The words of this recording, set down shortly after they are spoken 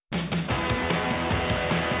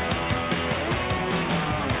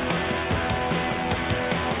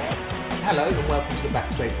Hello and welcome to the Back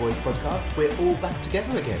Straight Boys podcast. We're all back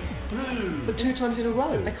together again. Woo. For 2 times in a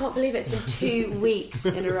row. I can't believe it's been 2 weeks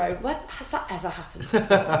in a row. When has that ever happened?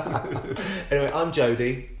 Anyway, I'm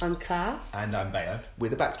Jodie. I'm Claire. And I'm Bayo. We're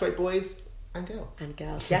the Back Straight Boys and girl. And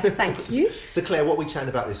girl. Yes, thank you. So Claire, what are we chatting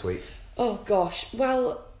about this week? Oh gosh.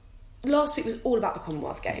 Well, last week was all about the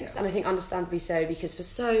Commonwealth Games, and I think understandably so, because for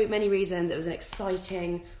so many reasons it was an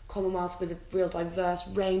exciting Commonwealth with a real diverse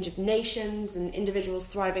range of nations and individuals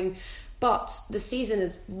thriving. But the season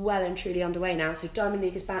is well and truly underway now. So Diamond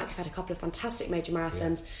League is back. We've had a couple of fantastic major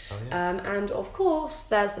marathons. Yeah. Oh, yeah. And of course,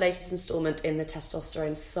 there's the latest instalment in the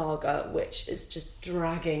testosterone saga, which is just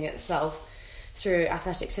dragging itself through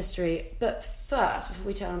athletics history. But first, before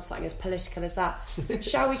we turn on something as political as that,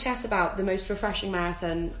 shall we chat about the most refreshing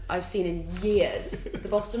marathon I've seen in years, the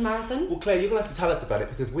Boston Marathon? Well, Claire, you're going to have to tell us about it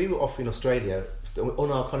because we were off in Australia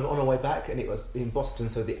on our way back, and it was in Boston,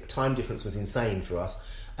 so the time difference was insane for us.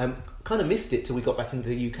 Kind of missed it till we got back into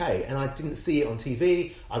the UK, and I didn't see it on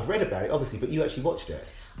TV. I've read about it, obviously, but you actually watched it.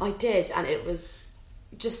 I did, and it was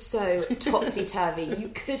just so topsy-turvy. You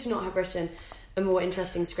could not have written a more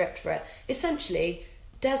interesting script for it. Essentially,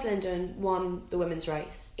 Des Linden won the women's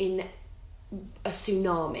race in a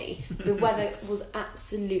tsunami. The weather was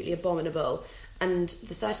absolutely abominable, and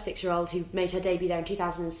the 36-year-old who made her debut there in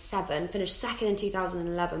 2007, finished second in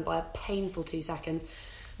 2011 by a painful 2 seconds,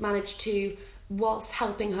 managed to, whilst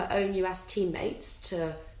helping her own US teammates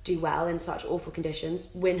to do well in such awful conditions,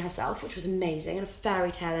 win herself, which was amazing, and a fairy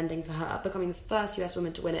tale ending for her, becoming the first US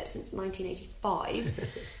woman to win it since 1985.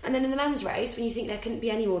 And then in the men's race, when you think there couldn't be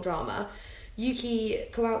any more drama, Yuki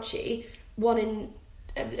Kawauchi won in,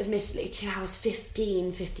 admittedly, 2 hours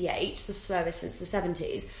 15:58, the slowest since the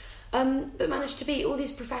 70s, but managed to beat all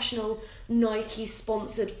these professional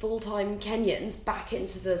Nike-sponsored full-time Kenyans back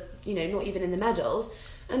into the, not even in the medals,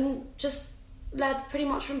 and just led pretty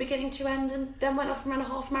much from beginning to end, and then went off and ran a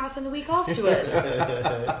half marathon the week afterwards.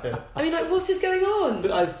 I mean, what is going on?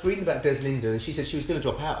 But I was reading about Des Linden, and she said she was going to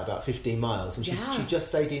drop out about 15 miles, and she just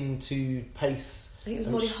stayed in to pace. I think it was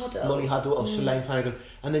Molly Huddle. Molly Huddle or Shalane Flanagan,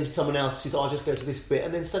 and then someone else. She thought, I'll just go to this bit,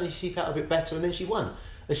 and then suddenly she felt a bit better, and then she won,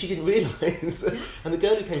 and she didn't realise. And the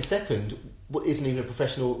girl who came second isn't even a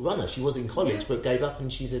professional runner. She was in college, but gave up,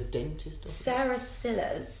 and she's a dentist. Sarah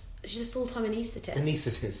Sillers. She's a full-time anaesthetist.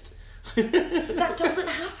 Anaesthetist. That doesn't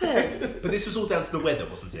happen. But this was all down to the weather,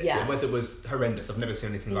 wasn't it? Yes. The weather was horrendous. I've never seen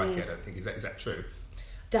anything like it, I don't think. Is that true?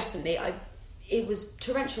 Definitely. It was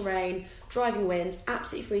torrential rain, driving winds,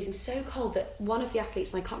 absolutely freezing, so cold that one of the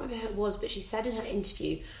athletes, and I can't remember who it was, but she said in her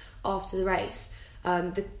interview after the race,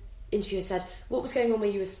 the interviewer said, what was going on where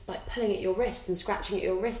you were pulling at your wrists and scratching at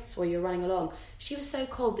your wrists while you were running along? She was so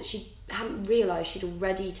cold that she hadn't realised she'd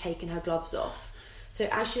already taken her gloves off. So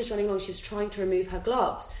as she was running along, she was trying to remove her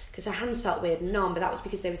gloves because her hands felt weird and numb, but that was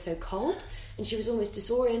because they were so cold, and she was almost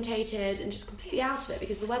disorientated and just completely out of it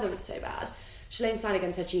because the weather was so bad. Shalane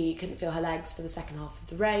Flanagan said she couldn't feel her legs for the second half of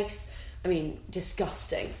the race. I mean,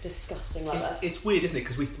 disgusting weather. It's weird, isn't it?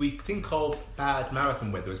 Because we think of bad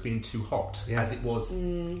marathon weather as being too hot, as it was,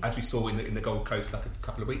 as we saw in the Gold Coast like a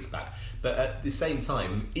couple of weeks back. But at the same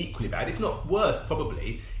time, equally bad, if not worse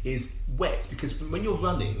probably, is wet. Because when you're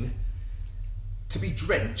running, to be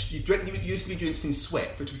drenched, you used to be drenched in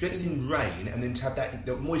sweat, but to be drenched in rain, and then to have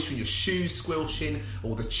the moisture in your shoes squelching,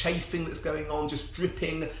 or the chafing that's going on, just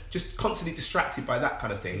dripping, just constantly distracted by that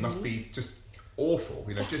kind of thing, must be just awful,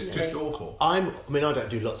 just awful. I don't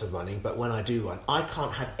do lots of running, but when I do run, I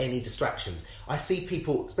can't have any distractions. I see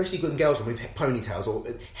people, especially good girls with ponytails or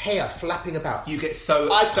hair flapping about. You get so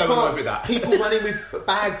annoyed with that. People running with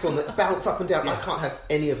bags on that bounce up and down. Yeah. I can't have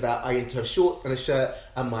any of that. I need to have shorts and a shirt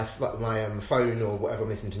and my phone or whatever I'm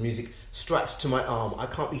listening to music strapped to my arm. I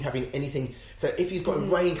can't be having anything. So if you've got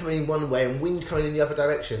rain coming in one way and wind coming in the other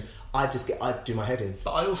direction, I do my head in.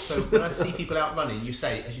 But I also, when I see people out running, as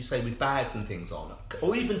you say, with bags and things on,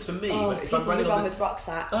 or even to me, if I'm running run with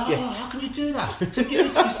rucksacks. How can you do that? So you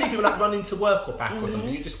see people like running to work or back or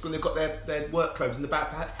something. They've got their work clothes in the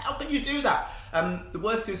backpack. How can you do that? The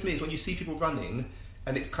worst thing to me is when you see people running,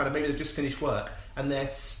 and it's kind of maybe they've just finished work and they're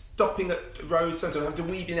stopping at roads and having to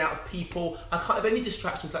weave in and out of people. I can't have any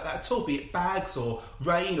distractions like that at all, be it bags or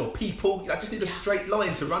rain or people. I just need a straight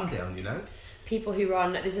line to run down, People who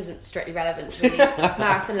run, this isn't strictly relevant to really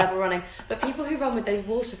marathon level running, but people who run with those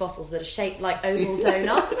water bottles that are shaped like oval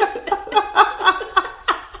donuts.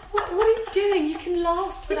 What are you doing? You can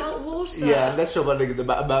last without water. Yeah, unless you're running the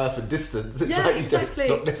marathon distance. It's exactly.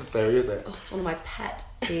 It's not necessary, is it? Oh, it's one of my pet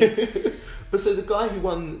peeves. But so the guy who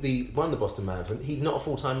won the Boston Marathon, he's not a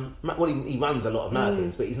full-time... Well, he runs a lot of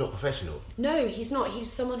marathons, but he's not professional. No, he's not. He's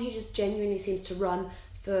someone who just genuinely seems to run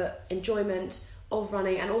for enjoyment of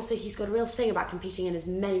running, and also he's got a real thing about competing in as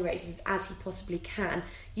many races as he possibly can.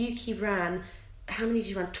 Yuki ran, how many did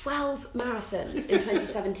you run? 12 marathons in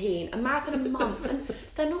 2017, a marathon a month, and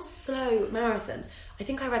they're not slow marathons. I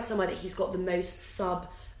think I read somewhere that he's got the most sub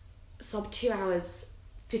 2 hours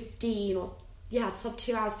 15 sub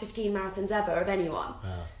 2 hours 15 marathons ever of anyone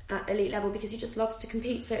at elite level, because he just loves to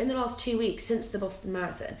compete. So in the last 2 weeks since the Boston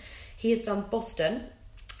Marathon, he has done Boston.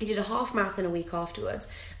 He did a half marathon a week afterwards,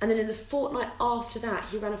 and then in the fortnight after that,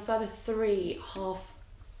 he ran a further 3 half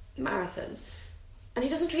marathons. And he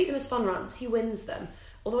doesn't treat them as fun runs; he wins them.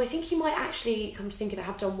 Although I think he might actually, come to think of it,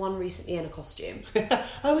 have done one recently in a costume.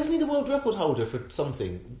 Oh, isn't he the world record holder for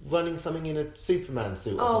something? Running something in a Superman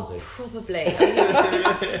suit or something? Oh, probably.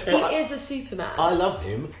 He is a Superman. I love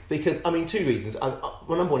him because, 2 reasons. Well,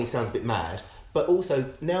 number one, he sounds a bit mad, but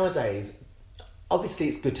also nowadays, obviously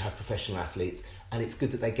it's good to have professional athletes, and it's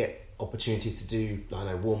good that they get opportunities to do,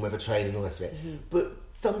 warm weather training and all this of it. Mm-hmm. But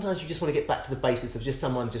sometimes you just want to get back to the basics of just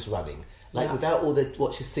someone just running. Without all the,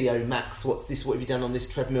 what's your CO max, what's this, what have you done on this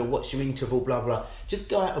treadmill, what's your interval, blah, blah. Just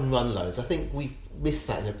go out and run loads. I think we've missed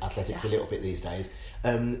that in athletics a little bit these days.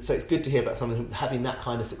 So it's good to hear about someone having that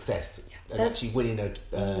kind of success and actually winning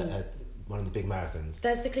one of the big marathons.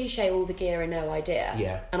 There's the cliche, all the gear and no idea.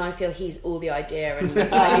 Yeah. And I feel he's all the idea and he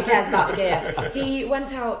cares about the gear. He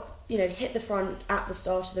went out, hit the front at the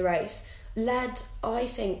start of the race, led, I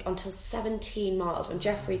think, until 17 miles when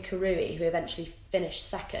Jeffrey Karui, who eventually finished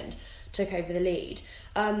second, took over the lead.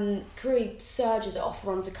 Karui surges it off,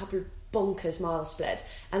 runs a couple of bonkers mile splits,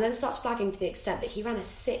 and then starts flagging to the extent that he ran a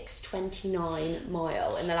 6:29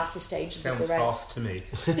 mile in the latter stages of the race. Sounds fast to me.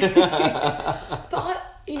 But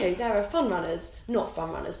there are not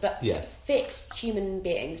fun runners, but fit human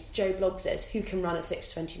beings, Joe Bloggs is, who can run a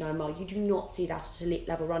 6:29 mile. You do not see that at elite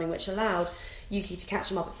level running, which allowed Yuki to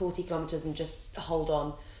catch him up at 40 kilometres and just hold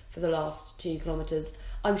on for the last 2 kilometres.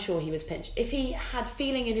 I'm sure he was pinching. If he had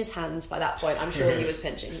feeling in his hands by that point, I'm sure he was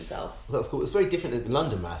pinching himself. Well, that's cool. It was very different at the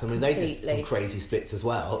London Marathon. They did some crazy splits as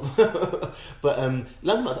well. But London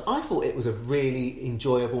Marathon, I thought it was a really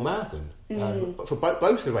enjoyable marathon. For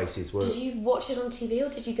both the races were. Did you watch it on TV or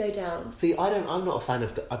did you go down? See, I'm not a fan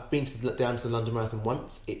of. I've been down to the London Marathon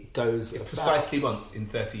once. It goes precisely once in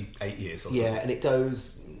 38 years. Or something. Yeah, and it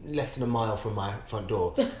goes less than a mile from my front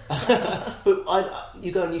door. But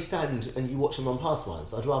you go and you stand and you watch them run past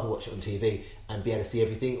once. I'd rather watch it on TV and be able to see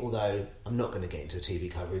everything. Although I'm not going to get into TV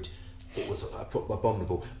coverage. It was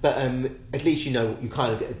abominable. But at least you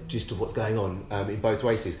kind of get a gist of what's going on in both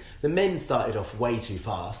races. The men started off way too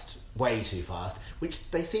fast,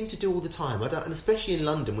 which they seem to do all the time. And especially in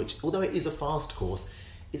London, which, although it is a fast course,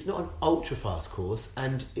 it's not an ultra-fast course,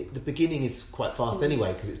 and the beginning is quite fast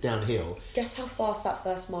anyway, because it's downhill. Guess how fast that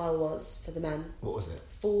first mile was for the men? What was it?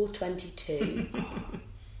 4:22.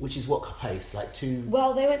 Which is what pace? Like 2...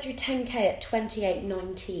 Well, they went through 10k at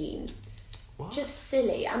 28:19. What? Just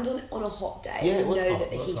silly, and on a hot day. Yeah, it was know hot.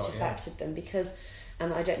 that the heat affected them, because,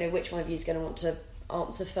 and I don't know which one of you is going to want to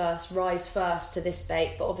rise first to this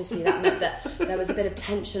bait, but obviously that meant that there was a bit of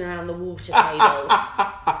tension around the water tables.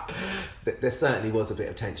 There certainly was a bit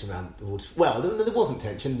of tension around the water. Well, there wasn't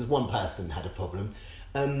tension. One person had a problem.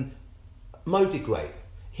 Mo did great.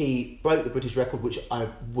 He broke the British record, which I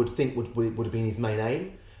would think would have been his main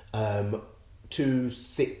aim.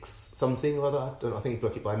 2:06 something or other. I think he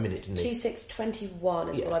broke it by a minute, didn't he?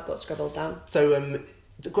 2:6:21 is what I've got scribbled down. So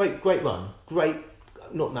great run, great.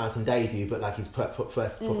 Not marathon debut, but like his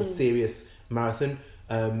first proper serious marathon.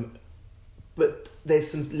 But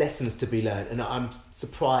there's some lessons to be learned, and I'm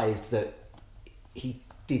surprised that he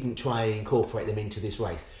didn't try and incorporate them into this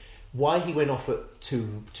race. Why he went off at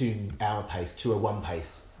 2-hour pace, 2:01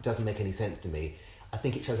 pace, doesn't make any sense to me. I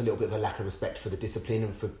think it shows a little bit of a lack of respect for the discipline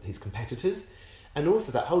and for his competitors. And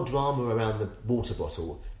also that whole drama around the water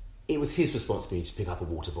bottle. It was his responsibility to pick up a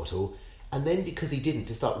water bottle. And then because he didn't,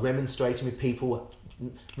 to start remonstrating with people,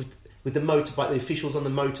 with the motorbike, the officials on the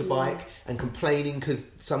motorbike, and complaining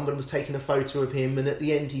because someone was taking a photo of him. And at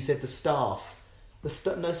the end he said no staff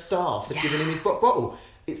had given him his bottle.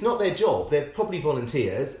 It's not their job. They're probably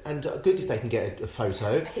volunteers, and good if they can get a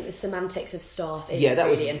photo. I think the semantics of staff is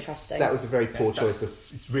really interesting. That was a very poor choice of...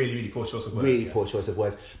 It's really, really poor choice of words. Really poor choice of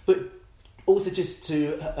words. But also just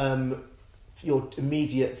to... your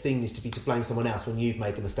immediate thing is to blame someone else when you've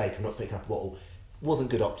made the mistake of not picking up a bottle. Wasn't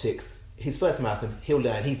good optics. His first marathon, he'll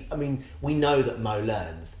learn. We know that Mo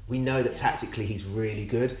learns. We know that tactically he's really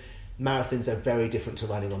good. Marathons are very different to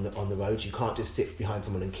running on the roads. You can't just sit behind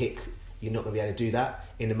someone and kick. You're not going to be able to do that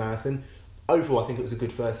in a marathon. Overall, I think it was a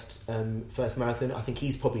good first marathon. I think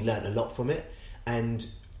he's probably learnt a lot from it, and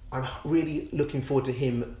I'm really looking forward to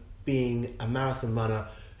him being a marathon runner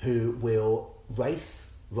who will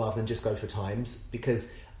race rather than just go for times,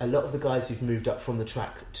 because a lot of the guys who've moved up from the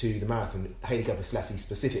track to the marathon, Haile Gebrselassie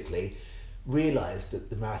specifically, realised that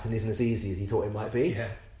the marathon isn't as easy as he thought it might be. Yeah.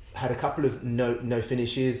 Had a couple of no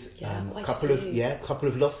finishes, couple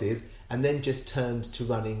of losses, and then just turned to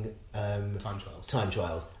running time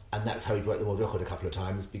trials, and that's how he broke the world record a couple of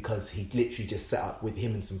times, because he literally just set up with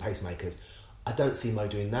him and some pacemakers. I don't see Mo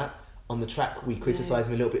doing that. On the track, we criticise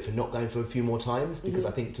him a little bit for not going for a few more times, because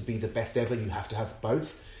I think to be the best ever, you have to have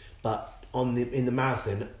both. But in the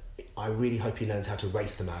marathon, I really hope he learns how to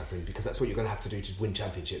race the marathon, because that's what you're going to have to do to win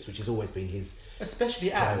championships, which has always been his especially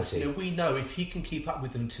priority. As we know, if he can keep up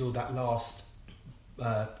with them till that last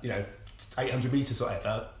 800 metres or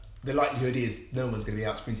whatever, the likelihood is no one's going to be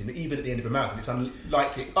out sprinting. Even at the end of a marathon, it's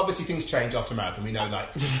unlikely. Obviously, things change after a marathon. We know,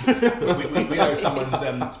 we know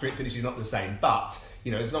someone's sprint finish is not the same. But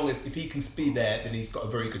as long as if he can be there, then he's got a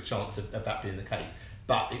very good chance of that being the case.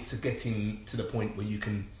 But it's getting to the point where you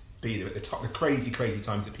can be there at the top, the crazy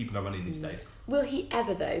times that people are running these days. Will he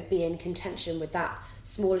ever, though, be in contention with that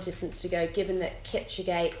smaller distance to go, given that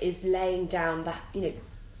Kipchoge is laying down that,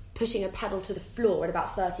 putting a pedal to the floor at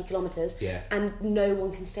about 30 kilometres, and no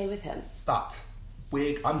one can stay with him? But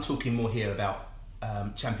I'm talking more here about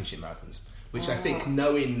championship marathons, which I think,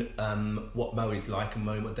 knowing what Mo is like and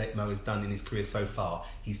what Mo has done in his career so far,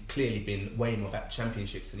 he's clearly been way more about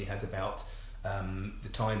championships than he has about the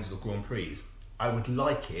times of the Grand Prix. I would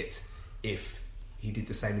like it if he did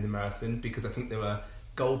the same in the marathon, because I think there are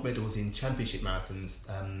gold medals in championship marathons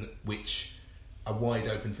which are wide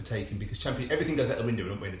open for taking, because everything goes out the window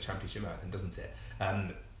when a championship marathon, doesn't it?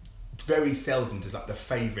 Very seldom does the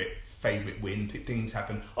favourite win. Things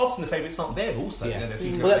happen. Often the favourites aren't there also. Yeah.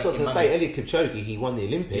 Well, that's what I was going to say. Eliud Kipchoge, he won the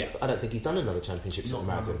Olympics. Yeah. I don't think he's done another championship sort of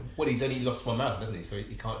marathon. Well, he's only lost one marathon, hasn't he? So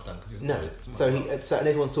he can't have done, because no. And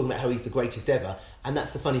everyone's talking about how he's the greatest ever, and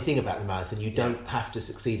that's the funny thing about the marathon. You don't have to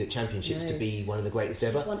succeed at championships to be one of the greatest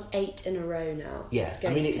ever. He's won 8 in a row now. Yeah,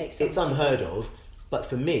 it's unheard of. But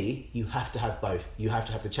for me, you have to have both. You have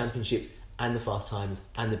to have the championships and the fast times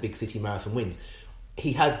and the big city marathon wins.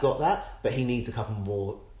 He has got that, but he needs a couple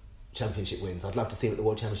more championship wins. I'd love to see him at the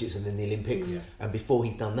World Championships and then the Olympics. Yeah. And before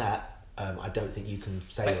he's done that, I don't think you can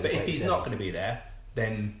say. But if he's not going to be there,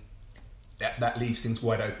 then that leaves things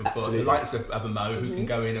wide open for the likes of a Mo, who can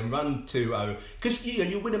go in and run 2:0. Because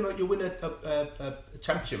you'll win a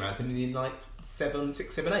championship marathon in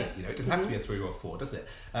 6, 7, 8. It doesn't have to be a 3 or a 4, does it?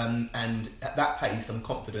 And at that pace, I'm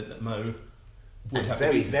confident that Mo would have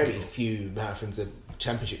very few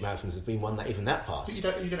championship marathons have been won that fast.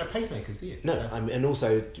 But you don't have pacemakers, do you? No, and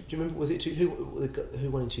also, do you remember? Was it who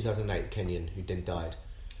won in 2008? Kenyan, who then died.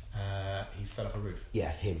 He fell off a roof. Yeah,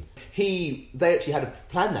 him. They actually had a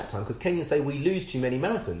plan that time, because Kenyans say we lose too many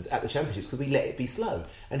marathons at the championships because we let it be slow,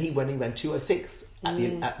 and he ran 2:06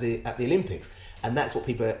 at the Olympics, and that's what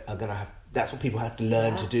people are going to have. That's what people have to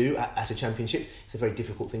learn to do at a championships. It's a very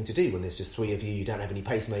difficult thing to do when there's just 3 of you. You don't have any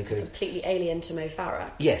pacemakers. Completely alien to Mo Farah.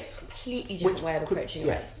 Yes. Completely different way of approaching a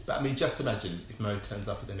race. But just imagine if Mo turns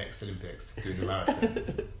up at the next Olympics doing the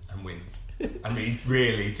marathon and wins.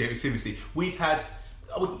 Really, seriously, we've had.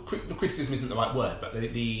 Criticism isn't the right word, but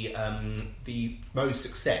the Mo's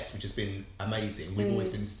success, which has been amazing, we've always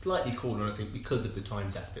been slightly called on, I think, because of the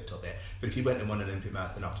times aspect of it. But if he went and won an Olympic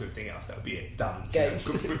marathon after everything else, that would be it. Done.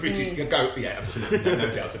 British go. Yeah, absolutely.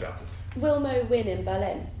 No doubt about it. Will Mo win in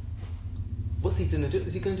Berlin? What's he going to do?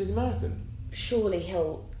 Is he going to do the marathon? Surely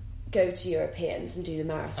he'll go to Europeans and do the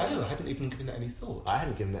marathon. Oh, I hadn't even given that any thought. I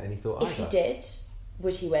hadn't given that any thought either. If he did,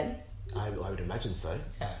 would he win? I would imagine so.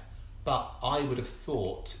 Yeah. But I would have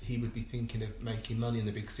thought he would be thinking of making money in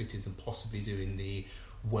the big cities and possibly doing the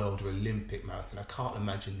World or Olympic marathon. I can't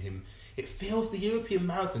imagine him. It feels the European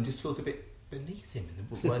marathon just feels a bit beneath him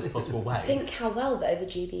in the worst possible way. Think how well, though, the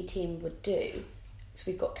GB team would do. So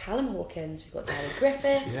we've got Callum Hawkins, we've got Darren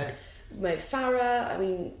Griffiths, Mo Farah.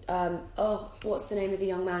 What's the name of the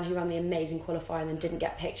young man who ran the amazing qualifier and then didn't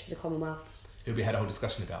get picked for the Commonwealths? Who we had a whole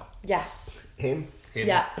discussion about. Yes. Him.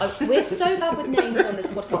 Yeah, we're so bad with names on this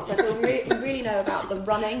podcast. I feel we really know about the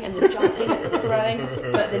running and the jumping and the throwing,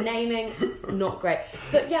 but the naming, not great.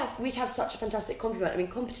 But yeah, we'd have such a fantastic complement.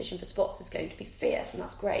 Competition for spots is going to be fierce, and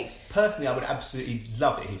that's great. Personally, I would absolutely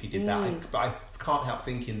love it if he did that. But I can't help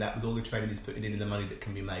thinking that with all the training he's putting in and the money that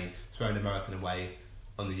can be made, throwing a marathon away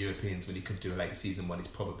on the Europeans when he could do a late season one, he's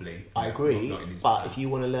probably. I agree, not in his but if you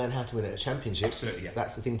want to learn how to win at a championship,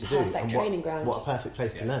 that's the thing to do. Perfect training ground. What a perfect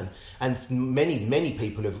place to learn. And many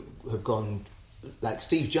people have gone. Like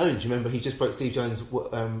Steve Jones, remember he just broke Steve Jones'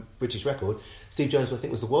 British record. Steve Jones, I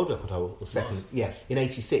think, was the world record or second. Yeah, in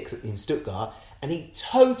 '86 in Stuttgart, and he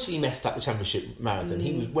totally messed up the championship marathon.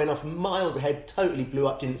 He went off miles ahead, totally blew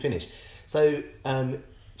up, didn't finish. So,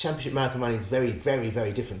 championship marathon running is very, very,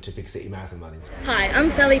 very different to big city marathon running. Hi, I'm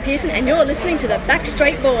Sally Pearson and you're listening to the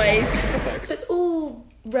Backstraight Boys. So it's all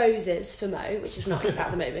roses for Mo, which is nice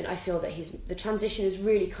at the moment. I feel that the transition is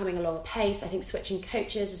really coming along apace. I think switching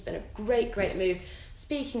coaches has been a great move.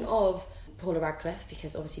 Speaking of Paula Radcliffe,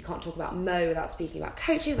 because obviously you can't talk about Mo without speaking about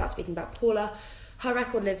coaching, without speaking about Paula, her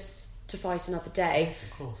record lives to fight another day. Yes,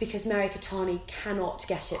 of course. Because Mary Keitany cannot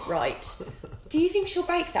get it right. Do you think she'll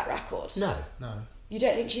break that record? No. You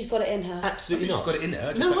don't think she's got it in her? Absolutely not. She's got it in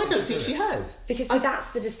her. No, I don't think she has. Because that's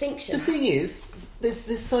the distinction. The thing is,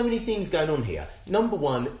 there's so many things going on here. Number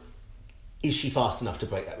one, is she fast enough to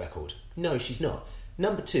break that record? No, she's not.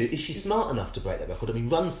 Number two, is she smart enough to break that record? I mean,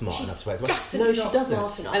 run smart enough to break that record? No, she doesn't.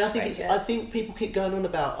 Smart enough and I think people keep going on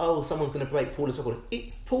about, someone's going to break Paula's record.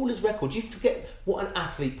 Paula's record, you forget what an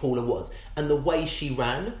athlete Paula was and the way she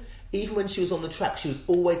ran. Even when she was on the track, she was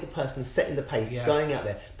always a person setting the pace, going out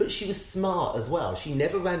there. But she was smart as well. She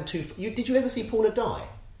never ran too... Did you ever see Paula die?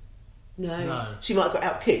 No. She might have got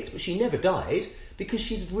out-kicked, but she never died because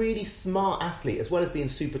she's a really smart athlete as well as being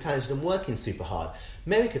super talented and working super hard.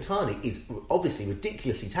 Mary Keitany is obviously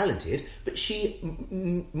ridiculously talented, but she,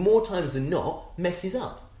 more times than not, messes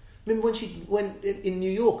up. Remember when she went in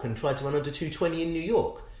New York and tried to run under 2:20 in New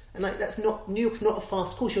York? And New York's not a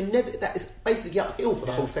fast course. That is basically uphill for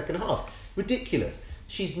the whole second half. Ridiculous.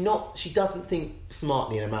 She doesn't think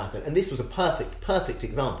smartly in a marathon. And this was a perfect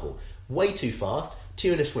example. Way too fast.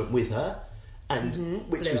 Tierney went with her, and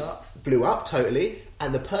blew up totally.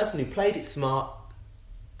 And the person who played it smart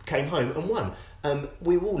came home and won.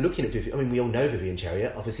 We were all looking at Vivian. I mean, we all know Vivian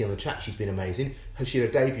Chariot. Obviously, on the track, she's been amazing. She had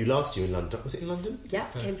a debut last year in London. Was it in London? Yeah,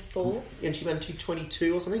 came fourth. And she ran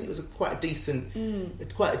 2:22 or something. It was quite a decent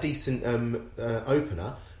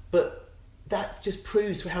opener. But that just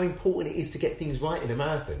proves how important it is to get things right in a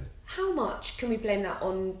marathon. How much can we blame that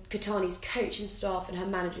on Keitany's coaching staff and her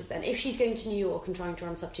managers then? If she's going to New York and trying to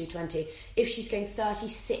run sub 2:20, if she's going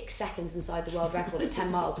 36 seconds inside the world record at 10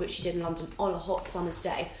 miles, which she did in London on a hot summer's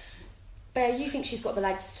day, Bear, you think she's got the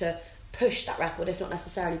legs to push that record, if not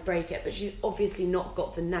necessarily break it, but she's obviously not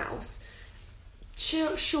got the nous.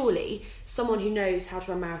 Surely someone who knows how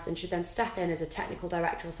to run marathon should then step in as a technical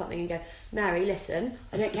director or something and go, Mary, listen,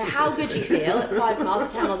 I don't care how good you feel at 5 miles,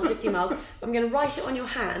 at 10 miles, at 50 miles, but I'm going to write it on your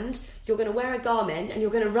hand, you're going to wear a Garmin and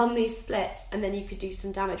you're going to run these splits and then you could do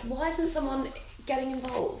some damage. Why isn't someone getting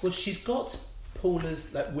involved? Well, she's got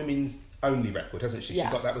Paula's women's only record, hasn't she? Yes.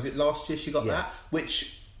 She got that, was it last year she got that?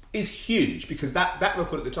 Which is huge because that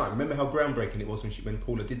record at the time, remember how groundbreaking it was when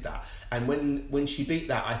Paula did that, and when she beat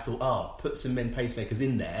that, I thought, put some men pacemakers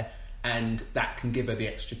in there and that can give her the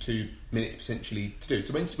extra 2 minutes potentially to do.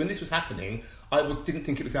 So when this was happening, I didn't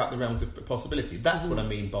think it was out of the realms of possibility. That's what I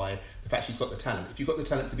mean by the fact she's got the talent. If you've got the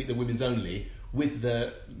talent to beat the women's only with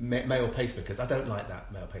the male pacemakers, I don't like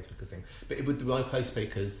that male pacemaker thing, but with the male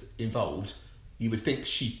pacemakers involved, you would think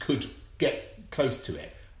she could get close to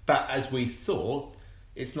it. But as we saw,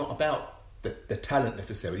 it's not about the talent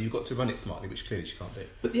necessarily. You've got to run it smartly, which clearly she can't do.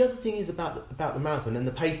 But the other thing is about the marathon and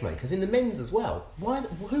the pacemakers in the men's as well.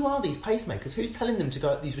 Who are these pacemakers? Who's telling them to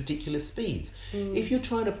go at these ridiculous speeds? If you're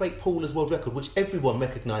trying to break Paula's world record, which everyone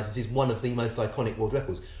recognises is one of the most iconic world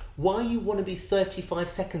records, why you want to be 35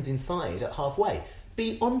 seconds inside at halfway?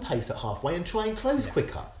 Be on pace at halfway and try and close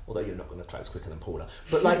quicker. Although you're not going to close quicker than Paula.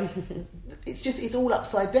 But it's all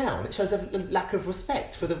upside down. It shows a lack of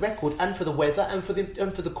respect for the record and for the weather and for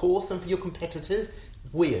the course and for your competitors.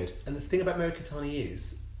 Weird. And the thing about Mary Keitany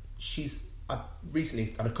is she's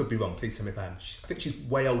recently, and I could be wrong, please tell me if I am, I think she's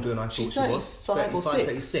way older than I thought she was. 35 or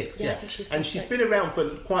 36. Yeah, I think she's 36. And she's been around for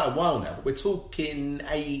quite a while now, but we're talking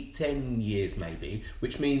 8-10 years maybe,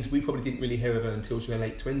 which means we probably didn't really hear of her until she was in her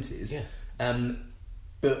late 20s. Yeah.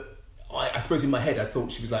 But I suppose in my head I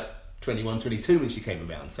thought she was 21, 22 when she came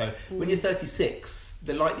around. So when you're 36,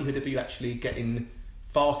 the likelihood of you actually getting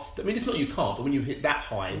fast, I mean, it's not you can't, but when you hit that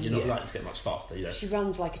high, you're not likely to get much faster. You know? She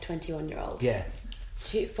runs like a 21-year-old. Yeah.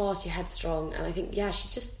 Too far, too headstrong, and I think,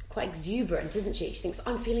 she's just quite exuberant, isn't she? She thinks,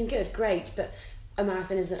 I'm feeling good, great, but a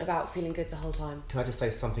marathon isn't about feeling good the whole time. Can I just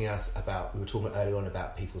say something else we were talking earlier on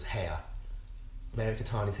about people's hair. Mary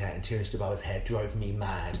Keitany's hair and Tierney Stabawa's hair drove me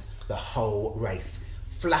mad the whole race.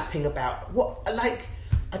 Flapping about.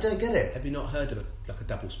 I don't get it. Have you not heard of a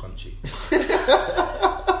double scrunchie?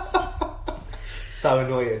 So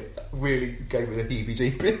annoying. Really gave me the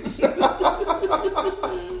heebie-jeebies.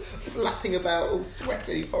 Flapping about, all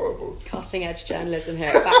sweaty, horrible. Cutting edge journalism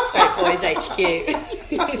here at Backstraight Boys HQ.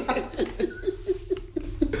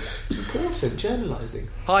 Important, journalising.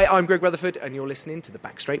 Hi, I'm Greg Rutherford, and you're listening to the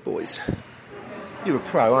Backstraight Boys. You're a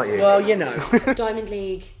pro, aren't you? Well, you know. Diamond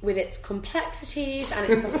League, with its complexities and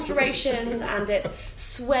its frustrations and its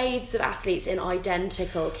swathes of athletes in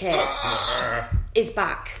identical kit, is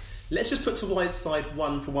back. Let's just put to one side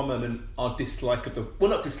for one moment our dislike of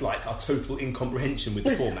our total incomprehension with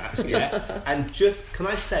the format, yeah? And just, can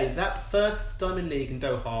I say, that first Diamond League in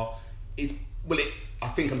Doha is, I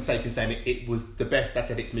think I'm safe in saying it was the best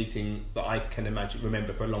athletics meeting that I can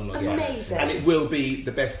remember for a long, long time. Amazing. And it will be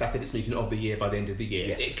the best athletics meeting of the year by the end of the year.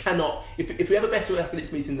 Yes. It cannot, if we have a better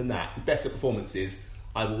athletics meeting than that, better performances,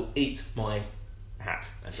 I will eat my hat,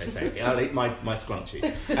 as they say. I'll eat my scrunchie.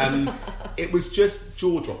 It was just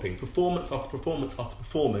jaw-dropping. Performance after performance after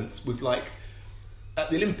performance was like at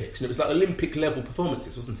the Olympics, and it was like Olympic level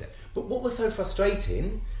performances, wasn't it? But what was so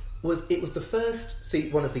frustrating was it was the first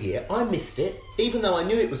one of the year. I missed it, even though I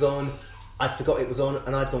knew it was on. I forgot it was on,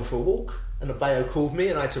 and I'd gone for a walk, and a Bayo called me,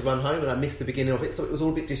 and I had to run home, and I missed the beginning of it, so it was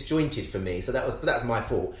all a bit disjointed for me. So that's my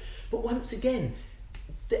fault. But once again,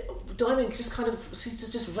 the Diamond just kind of seems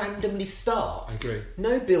to just randomly start. I agree.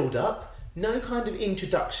 No build up, no kind of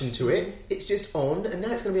introduction to it. It's just on, and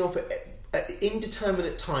now it's going to be on for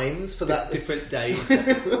indeterminate times for that different days.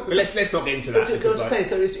 But let's not get into that. I'm just saying,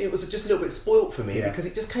 so it was just a little bit spoilt for me because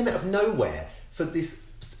it just came out of nowhere. For this,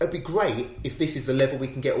 it'd be great if this is the level we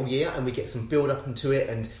can get all year, and we get some build up into it,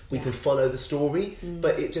 and we can follow the story.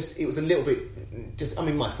 But it was a little bit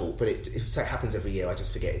my fault. But it happens every year. I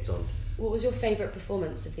just forget it's on. What was your favourite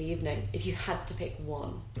performance of the evening, if you had to pick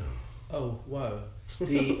one? Oh, wow.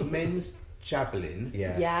 The men's javelin.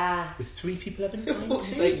 Yeah. Yes. With 3 people over 90. What did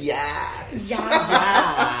you say? Yes.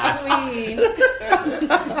 Queen.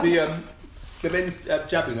 The men's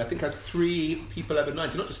javelin, I think, had 3 people over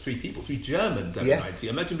 90. Not just 3 people, 3 Germans over 90.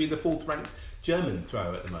 Imagine being the 4th ranked German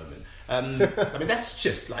thrower at the moment. I mean, that's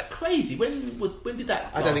just like crazy. When did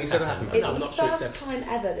that? I don't think it's ever happened. It's the first time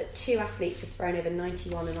ever that 2 athletes have thrown over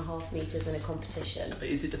 91.5 metres in a competition.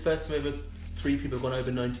 Is it the first time ever 3 people have gone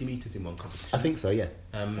over 90 metres in one competition? I think so, yeah.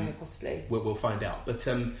 Very possibly. We'll find out. But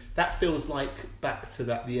that feels like back to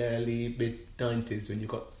the early mid-90s when you've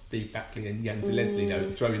got Steve Backley and Jens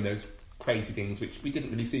Leslie throwing those crazy things which we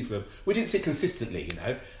didn't really see for them. We didn't see it consistently,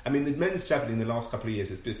 I mean, the men's javelin in the last couple of years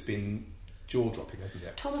has just been jaw-dropping, hasn't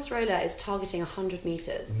it? Thomas Roller is targeting 100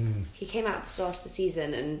 metres. He came out at the start of the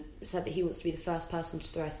season and said that he wants to be the first person to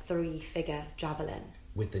throw a 3-figure javelin.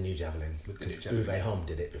 With the new javelin. Because Uwe Holm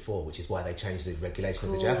did it before, which is why they changed the regulation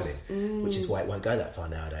of the javelin. Which is why it won't go that far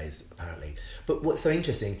nowadays, apparently. But what's so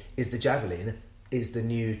interesting is the javelin is the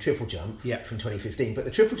new triple jump from 2015. But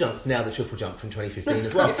the triple jump's now the triple jump from 2015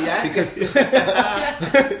 as well. Because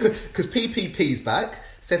PPP's back,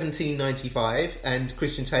 1795, and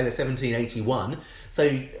Christian Taylor, 1781.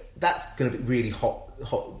 So that's going to be really hot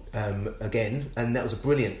again. And that was a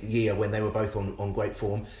brilliant year when they were both on great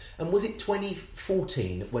form. And was it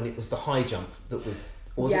 2014 when it was the high jump that was...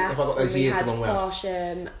 Yes, if I got those years the wrong way?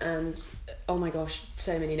 Barsham and, oh my gosh,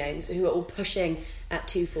 so many names, who are all pushing at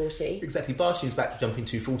 240. Exactly. Barsham's back to jumping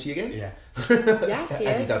 240 again. Yeah. Yes, he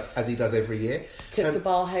is. As he does every year. Took the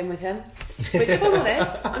bar home with him. Which, if I'm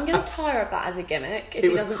honest, I'm going to tire of that as a gimmick if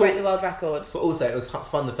he doesn't break the world record. But also, it was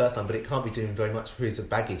fun the first time, but it can't be doing very much for his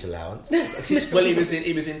baggage allowance. Well, he was in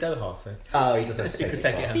Doha, so... Oh, he doesn't have to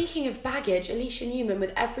take it. Speaking of baggage, Alicia Newman,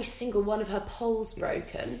 with every single one of her poles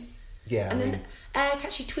broken... Yeah, and then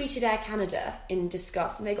she tweeted Air Canada in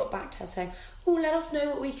disgust, and they got back to her saying, "Oh, let us know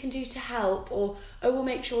what we can do to help," or "Oh, we'll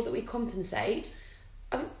make sure that we compensate."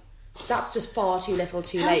 I mean, that's just far too little,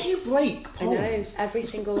 too late. How do you break poles? I know, every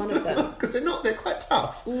single one of them, because they're quite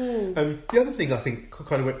tough. The other thing I think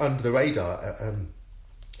kind of went under the radar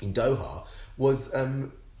in Doha was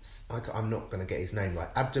I'm not going to get his name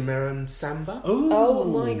right. Abdulmeron Samba. Oh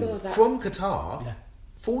my god, from Qatar. Yeah.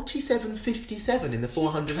 47.57 in the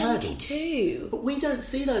 400 hurdles. But we don't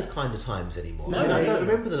see those kind of times anymore. No, I don't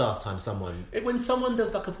remember the last time someone... When someone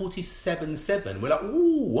does like a 47.7, we're like,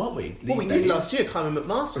 ooh, aren't we? Well, we did last year, Kyron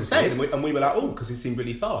McMasters did. And we were like, oh, because he seemed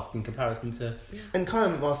really fast in comparison to... Yeah. And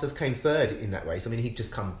Kyron McMasters came third in that race. I mean, he'd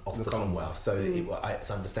just come off the Commonwealth, so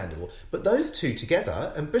it's understandable. But those two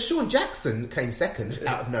together, and Bashawn Jackson came second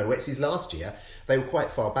out of nowhere. It's his last year. They were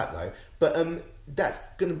quite far back, though. But... that's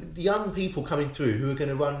going to be young people coming through who are going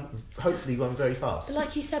to hopefully run very fast.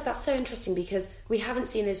 Like you said, that's so interesting because we haven't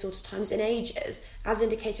seen those sort of times in ages, as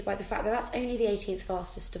indicated by the fact that that's only the 18th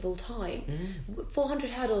fastest of all time. 400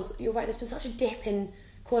 hurdles, you're right, there's been such a dip in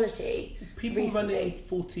quality. People recently. running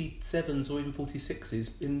 47s or even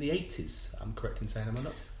 46s in the 80s, I'm correct in saying, am I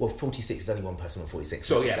not? Well, 46 is only one person on 46.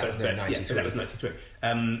 Sure, that was 93. That was 93.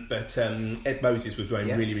 But Ed Moses was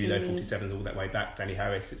running really, really low 47s all that way back, Danny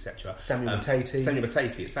Harris, etc. Samuel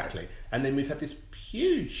Matete, exactly. And then we've had this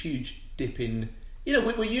huge dip in You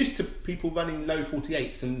know, we're used to people running low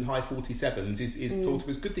 48s and high 47s is thought of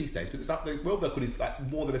as good these days, but the world record is like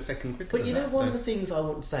more than a second quicker. But you know, one of the things I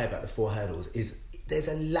want to say about the 4 hurdles is there's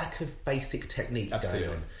a lack of basic technique going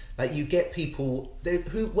on. Like, you get people.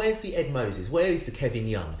 Where's the Ed Moses? Where is the Kevin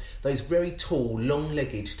Young? Those very tall,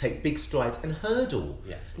 long-legged, take big strides and hurdle.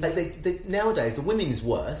 Yeah. Like nowadays, the women's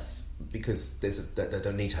worse because they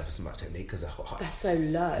don't need to have so much technique because they're so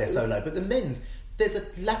low. They're so low. But the men's, there's a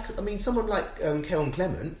lack. I mean, someone like Keon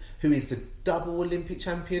Clement, who is the double Olympic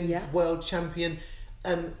champion, world champion,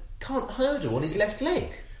 can't hurdle on his left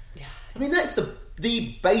leg. Yeah. I mean, that's the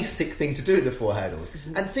basic thing to do in the 4 hurdles.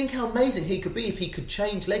 Mm-hmm. And think how amazing he could be if he could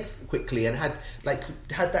change legs quickly and had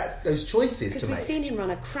those choices to make. Because we've seen him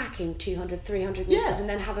run a cracking 200, 300 metres and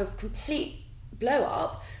then have a complete blow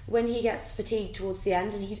up when he gets fatigued towards the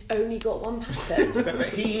end and he's only got one pattern. but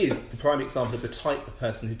he is the prime example of the type of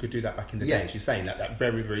person who could do that back in the day, as you're saying, that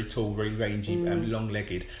very, very tall, very rangy,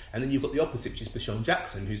 long-legged. And then you've got the opposite, which is Bashan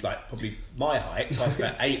Jackson, who's like probably my height,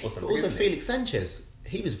 5'8" or something. But also Felix Sanchez.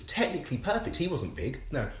 He was technically perfect. He wasn't big.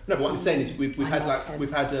 No. But what I'm saying is we've had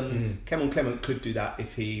Kemal Clement could do that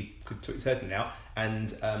if he could took his hernia out,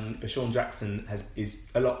 and Bashan Jackson is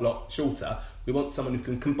a lot shorter. We want someone who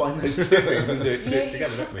can combine those two things and do it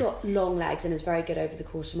together. Who has got long legs and is very good over the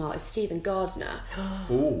quarter mile is Stephen Gardner.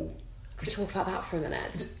 Ooh. Could we talk about that for a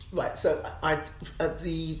minute? Right. So I'm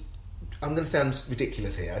going to sound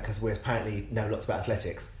ridiculous here because we apparently know lots about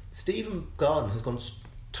athletics. Stephen Gardner has gone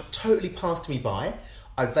totally past me by.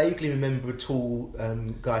 I vaguely remember a tall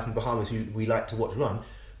guy from Bahamas who we like to watch run,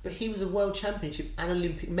 but he was a world championship and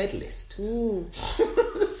Olympic medalist.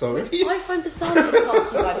 Sorry. Which I find bizarre that he's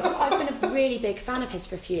passed you by, because I've been a really big fan of his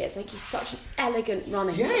for a few years. Like, he's such an elegant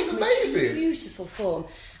runner. Yeah, he's amazing. Beautiful form.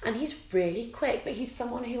 And he's really quick, but he's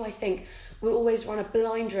someone who I think will always run a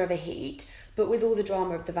blinder of a heat, but with all the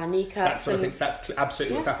drama of the Van Niekerts. That's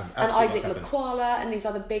absolutely what's happened. And Isaac Makwala and these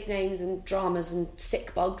other big names and dramas and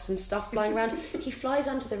sick bugs and stuff flying around. He flies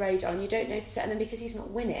under the radar and you don't notice it, and then because he's not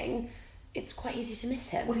winning, it's quite easy to miss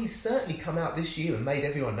him. Well, he's certainly come out this year and made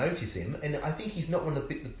everyone notice him, and I think he's not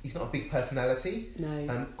he's not a big personality.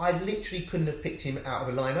 No. I literally couldn't have picked him out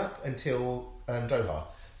of a lineup until Doha.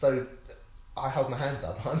 So I hold my hands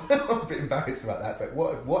up. I'm a bit embarrassed about that, but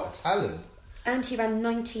what a talent! And he ran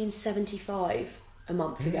 1975 a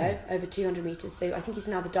month ago, over 200 metres, so I think he's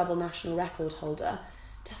now the double national record holder.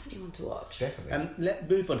 Definitely one to watch. Definitely. Let's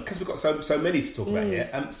move on, because we've got so many to talk about here.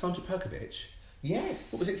 Sandra Perkovic.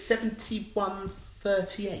 Yes. What was it,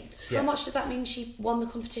 71.38? How much did that mean she won the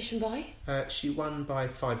competition by? She won by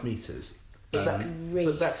 5 metres.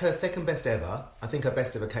 But that's her second best ever. I think her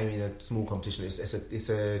best ever came in a small competition. It's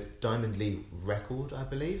a Diamond League record, I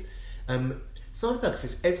believe. Sandra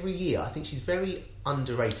Perkovic, every year, I think she's very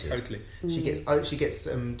underrated. Totally. She gets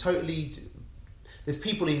totally. There's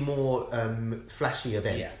people in more flashy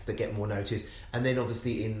events that get more notice, and then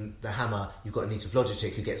obviously in the hammer you've got Anita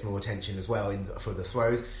Vlojičić who gets more attention as well for the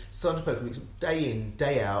throws. Sandra Perkovic, day in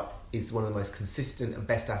day out, is one of the most consistent and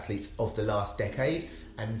best athletes of the last decade,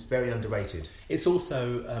 and is very underrated. It's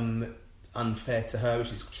also unfair to her,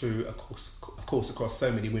 which is true, of course, across so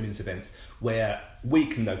many women's events, where we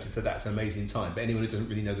can notice that that's an amazing time, but anyone who doesn't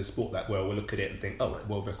really know the sport that well will look at it and think, oh,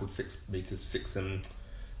 world record 6 metres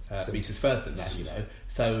metres further than that, you know.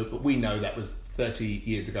 So, but we know that was 30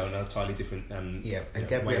 years ago and an entirely different. And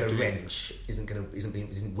Gabriella Wrench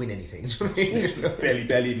didn't win anything.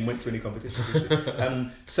 barely even went to any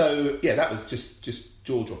competition. So yeah, that was just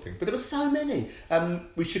jaw dropping. But there were so many.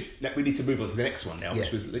 We need to move on to the next one now,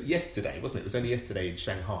 which was yesterday, wasn't it? It was only yesterday in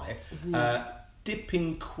Shanghai.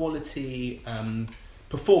 Dipping quality.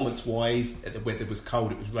 Performance-wise, the weather was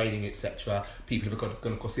cold, it was raining, etc. People have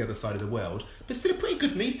gone across the other side of the world, but still a pretty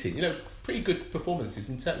good meeting. You know, pretty good performances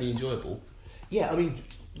and certainly enjoyable. Yeah, I mean,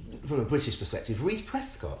 from a British perspective, Reece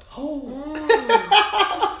Prescott. Oh,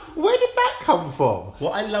 where did that come from?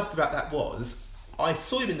 What I loved about that was I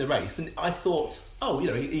saw him in the race and I thought, oh, you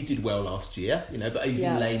know, he did well last year, you know, but he's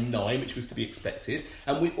in lane 9, which was to be expected,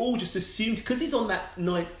 and we all just assumed because he's on that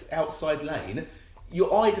 9th outside lane.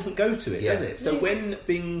 Your eye doesn't go to it, does it? So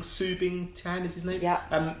when Su Bing Tian is his name,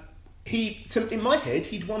 in my head,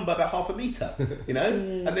 he'd won by about half a metre, you know?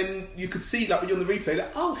 And then you could see, like, when you're on the replay,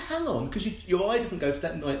 like, oh, hang on, because your eye doesn't go to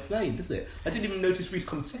that 9th lane, does it? I didn't even notice Reece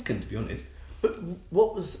come second, to be honest. But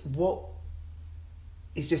what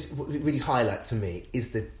is just what really highlights for me is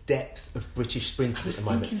the depth of British sprinters at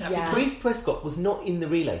the moment. Reece Prescott was not in the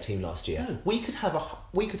relay team last year. No. We could have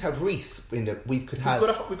Reece in the. We've got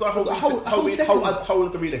a whole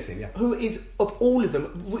of the relay team. Yeah, who is of all of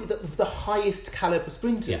them the highest calibre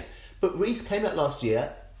sprinters. Yeah. But Reece came out last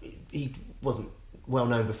year. He wasn't well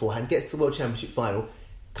known beforehand, gets to the World Championship final,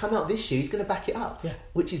 come out this year, he's going to back it up,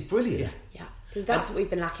 which is brilliant. Yeah, because that's what we've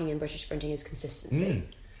been lacking in British sprinting is consistency.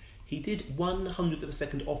 He did 100th of a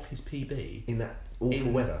second off his PB In that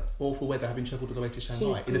awful weather. Having travelled all the way to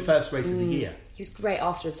Shanghai in the first race of the year. He was great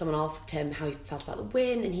afterwards. Someone asked him how he felt about the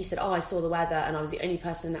win, and he said, I saw the weather and I was the only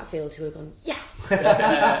person in that field who had gone, yes! he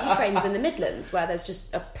trains in the Midlands where there's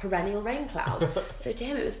just a perennial rain cloud. So to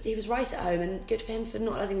him, he was right at home, and good for him for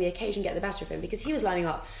not letting the occasion get the better of him, because he was lining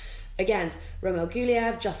up against Romel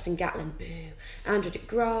Guliev, Justin Gatlin, Andrew de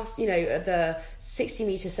Grasse, the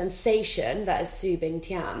 60-metre sensation that is Su Bing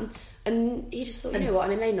Tian. And he just thought, you know what,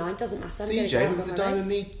 I'm in lane 9, doesn't matter. CJ, who was the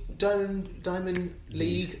Diamond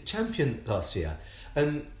League champion last year.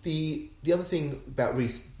 And the other thing about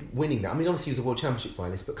Reece winning that, I mean, obviously he was a World Championship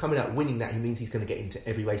finalist, but coming out winning that, he means he's going to get into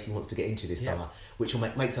every race he wants to get into this summer, which will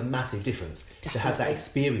makes a massive difference. Definitely. To have that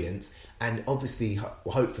experience, and obviously,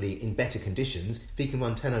 hopefully, in better conditions. If he can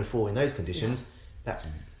run 10:04 in those conditions, that's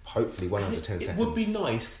hopefully 1 under 10 seconds. It would be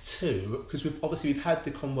nice too, because we've had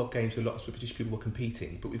the Commonwealth Games where lots of British people were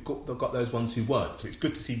competing, but we've got those ones who weren't. So it's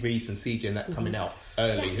good to see Reece and CJ and that coming out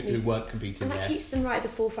early who weren't competing and that keeps them right at the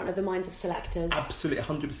forefront of the minds of selectors. Absolutely,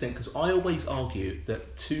 100%. Because I always argue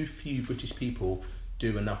that too few British people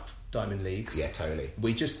do enough Diamond Leagues. Yeah, totally.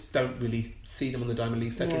 We just don't really see them on the Diamond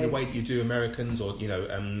League circuit in the way that you do Americans or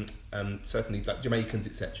certainly like Jamaicans,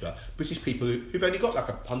 etc. British people who've only got like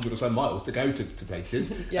 100 or so miles to go to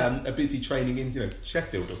places are busy training in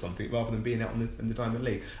Sheffield or something rather than being out in the Diamond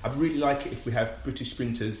League. I'd really like it if we have British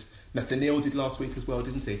sprinters. Nathaniel did last week as well,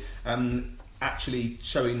 didn't he? Actually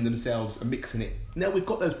showing themselves and mixing it. Now we've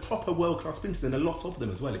got those proper world-class sprinters and a lot of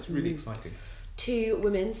them as well. It's really exciting. 2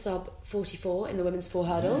 women sub 44 in the women's 4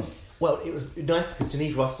 hurdles. Well, it was nice because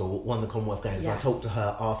Geneve Russell won the Commonwealth Games. Yes. I talked to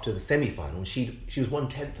her after the semi-final, and she was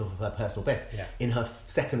 1/10 of her personal best in her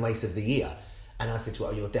second race of the year. And I said to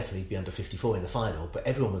her, "You'll definitely be under 54 in the final." But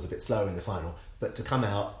everyone was a bit slower in the final. But to come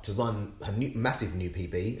out to run her massive new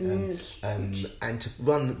PB and to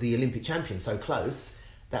run the Olympic champion so close,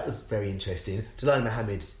 that was very interesting. Delilah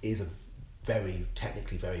Mohammed is a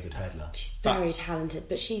technically very good hurdler. She's very talented,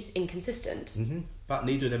 but she's inconsistent. Mm-hmm. But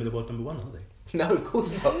neither of them are the world number 1, are they? No, of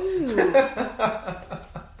course not.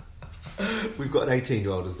 We've got an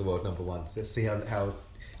 18-year-old as the world number 1. Let's see how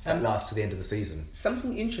that lasts to the end of the season.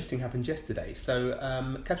 Something interesting happened yesterday. So,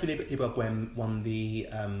 Katrina Ibargüen won the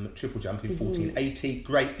triple jump in 1480.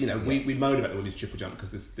 Great, we moan about all this triple jump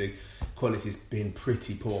because the quality's been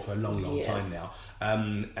pretty poor for a long time now.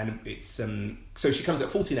 And it's so she comes at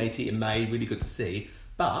 1480 in May. Really good to see.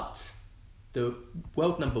 But the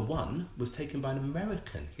world number 1 was taken by an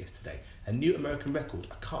American yesterday. A new American record.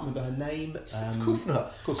 I can't remember her name. Of course not.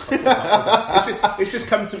 Of course not. It's just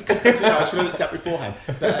come to me now. I should have looked at it beforehand.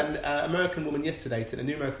 But an American woman yesterday took a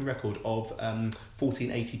new American record of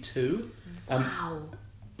 1482. Wow.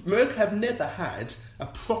 America have never had a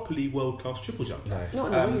properly world-class triple jump. No. Not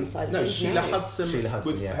on the women's side of things. Sheila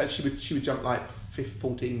Hudson. She would jump like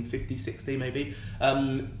 14, 50, 60 maybe.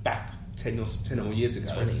 Back 10 or more years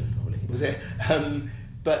ago. 20 probably. Was it?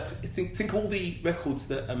 But think all the records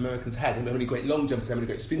that Americans had, how many great long jumpers, how many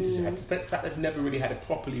great sprinters they had. The fact they've never really had a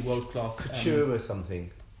properly world-class... Couture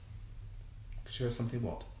something. Couture something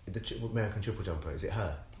what? The American triple jumper, is it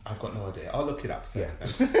her? I've got no idea. I'll look it up. So,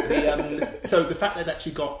 Yeah. So the fact they've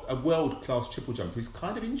actually got a world-class triple jumper is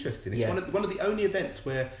kind of interesting. It's one of the only events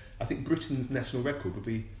where I think Britain's national record would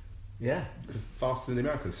be faster than the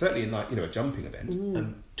Americans. Certainly in a jumping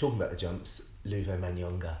event. Talking about the jumps, Luvo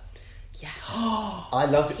Manyonga. Yeah. I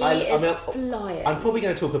love it. Flying. I'm probably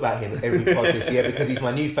going to talk about him every pod this year because he's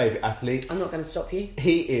my new favourite athlete. I'm not going to stop you.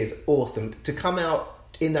 He is awesome. To come out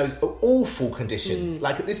in those awful conditions,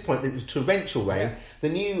 like at this point it was torrential rain. Yeah. The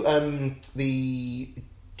new the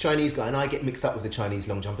Chinese guy, and I get mixed up with the Chinese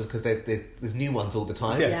long jumpers because there's new ones all the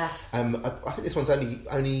time. Yeah. Yes. I think this one's only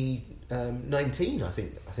 19. I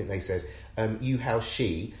think they said Yu Hao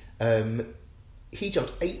Shi. He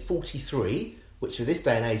jumped 8:43. Which for this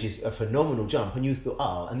day and age is a phenomenal jump, and you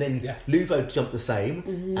thought, and then Luvo jumped the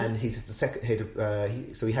same, and he's the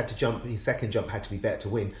second. So he had to jump. His second jump had to be better to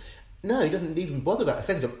win. No, he doesn't even bother about the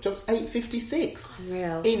second jump. Jumps 8:56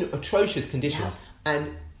 Unreal. in atrocious conditions,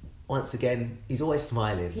 and once again, he's always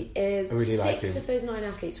smiling. He is. I really like him. 6 of those 9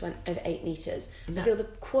 athletes went over 8 metres. I feel the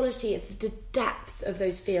quality, the depth of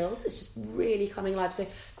those fields is just really coming alive. So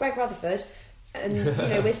Greg Rutherford. And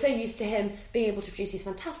we're so used to him being able to produce these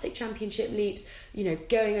fantastic championship leaps,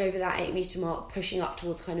 going over that 8 metre mark, pushing up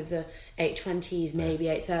towards kind of the 8:20s, maybe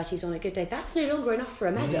 8:30s on a good day. That's no longer enough for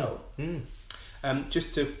a medal.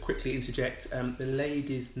 Just to quickly interject, the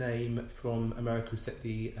lady's name from America who set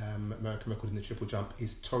the American record in the triple jump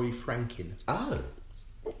is Tori Franklin. Oh.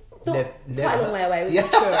 Not quite a long way away with Yeah.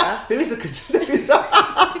 Couture. There is a...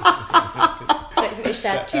 Don't think they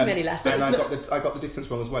shared too many lessons. And I got the distance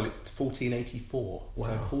wrong as well. It's 1484. Wow.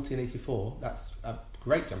 So 1484, that's a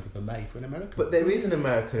great jumper for May for an American. But there is an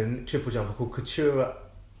American triple jumper called Couture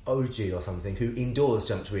Oji or something who indoors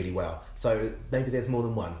jumps really well. So maybe there's more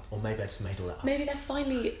than one, or maybe I just made all that up. Maybe they're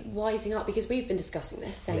finally wising up, because we've been discussing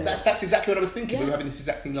this, saying that That's exactly what I was thinking. Yeah. We were having this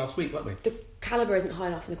exact thing last week, weren't we? the calibre isn't high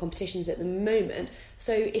enough in the competitions at the moment.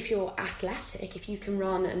 So if you're athletic, if you can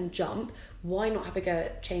run and jump, why not have a go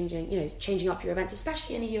at changing up your events,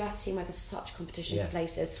 especially in a US team where there's such competition for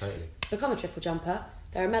places. Totally. Become a triple jumper.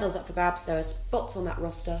 There are medals up for grabs. There are spots on that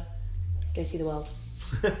roster. Go see the world.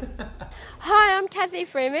 Hi, I'm Kathy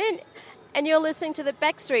Freeman, and you're listening to the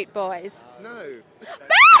Backstreet Boys. No.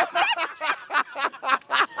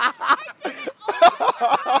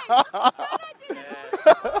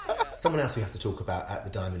 Someone else we have to talk about at the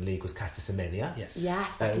Diamond League was Caster Semenya.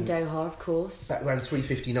 Yes, back in Doha, of course. That ran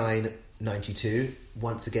 3:59.92.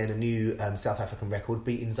 Once again, a new South African record,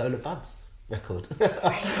 beating Zola Budd's record. Did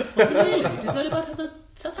Zola Budd have a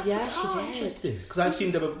South Africa? Yeah, she did. Interesting. Because I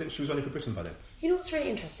assumed that she was running for Britain by then. You know what's really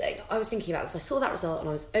interesting? I was thinking about this. I saw that result and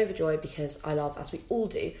I was overjoyed because I love, as we all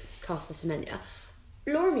do, Caster Semenya.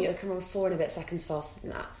 Laura Muir can run 4 and a bit seconds faster than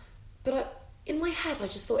that. But in my head, I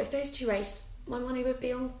just thought if those two raced, my money would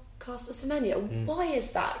be on Caster Semenya. Why is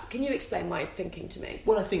that? Can you explain my thinking to me?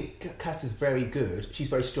 Well, I think Caster's very good. She's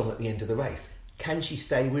very strong at the end of the race. Can she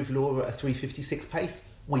stay with Laura at a 3:56 pace?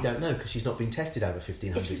 We don't know because she's not been tested over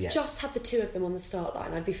 1500 If you yet. just had the two of them on the start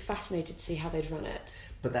line, I'd be fascinated to see how they'd run it.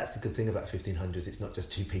 But that's the good thing about 1500s. It's not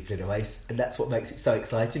just two people in a race, and that's what makes it so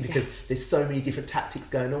exciting because Yes. there's so many different tactics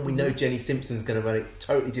going on. We know Jenny Simpson's going to run it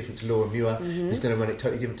totally different to Laura Muir, who's going to run it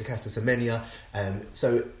totally different to Caster Semenya.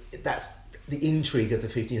 So that's the intrigue of the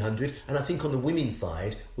 1500. And I think on the women's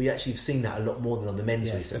side, we actually have seen that a lot more than on the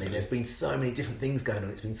men's recently. Definitely. There's been so many different things going on.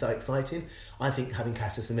 It's been so exciting. I think having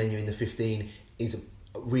Caster Semenya in the 15 is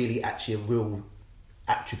really actually a real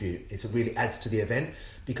attribute. It really adds to the event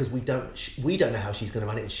because we don't know how she's going to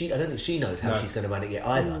run it, and I don't think she knows how she's going to run it yet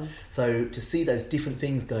either. So to see those different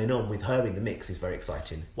things going on with her in the mix is very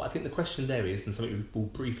exciting. Well, I think the question there is, and something we will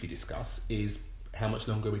briefly discuss, is how much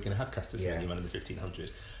longer are we going to have Caster Semenya running the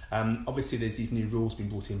 1500? Obviously, there's these new rules being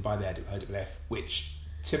brought in by the IAAF, which,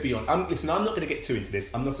 to be honest, listen, I'm not going to get too into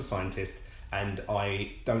this. I'm not a scientist, and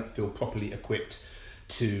I don't feel properly equipped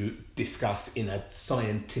to discuss in a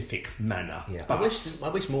scientific manner. Yeah, But I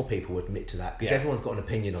wish more people would admit to that because everyone's got an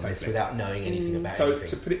opinion on this Totally. without knowing anything about So anything.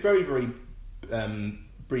 to put it very, very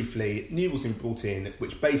briefly, new rules have been brought in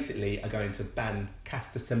which basically are going to ban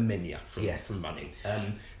Caster Semenya from running.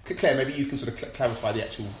 Claire, maybe you can sort of clarify the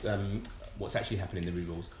actual what's actually happening in the new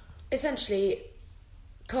rules. Essentially,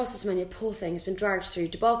 Caster Semenya, poor thing, has been dragged through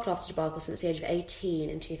debacle after debacle since the age of 18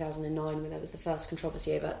 in 2009 when there was the first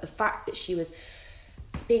controversy over the fact that she was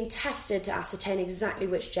being tested to ascertain exactly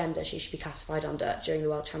which gender she should be classified under during the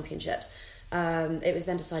World Championships. It was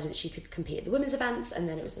then decided that she could compete at the women's events, and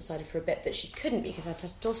then it was decided for a bit that she couldn't because her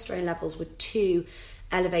testosterone levels were too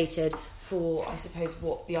elevated for, I suppose,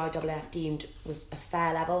 what the IAAF deemed was a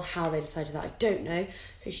fair level. How they decided that, I don't know.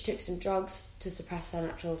 So she took some drugs to suppress her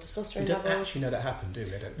natural testosterone We don't levels. actually know that happened, do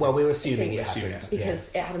we? I don't Well, think. we're assuming it Assuming happened.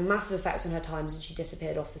 because it had a massive effect on her times and she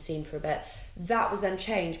disappeared off the scene for a bit. That was then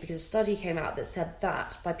changed because a study came out that said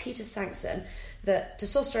that, by Peter Sankson, that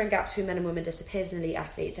testosterone gap between men and women disappears in elite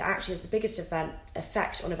athletes. It actually has the biggest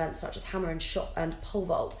effect on events such as hammer and shot and pole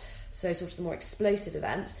vault, so sort of the more explosive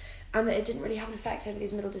events, and that it didn't really have an effect over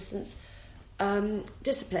these middle distance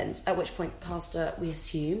disciplines, at which point Caster, we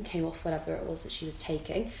assume, came off whatever it was that she was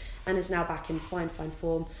taking and is now back in fine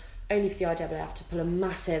form, only for the IAAF to pull a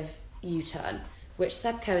massive U-turn, which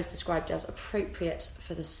Seb Coe has described as appropriate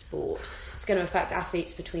for the sport. It's going to affect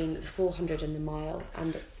athletes between the 400 and the mile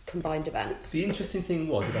and combined events. The interesting thing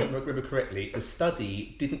was, if I remember correctly, the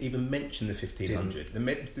study didn't even mention the 1500.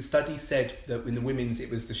 The study said that in the women's it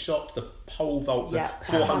was the shot, the pole vault, the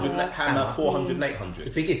 400 hammer, 400 and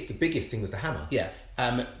 800. The biggest thing was the hammer. Yeah,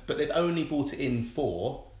 but they've only brought it in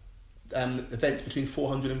for events between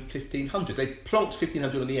 400 and 1500. They plonked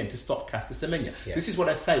 1500 on the end to stop Caster Semenya. Yeah. This is what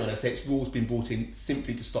I say when I say it's rules been brought in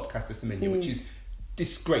simply to stop Caster Semenya, which is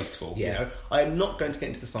disgraceful. Yeah. You know, I am not going to get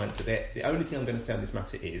into the science of it. The only thing I'm going to say on this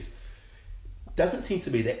matter is, doesn't seem to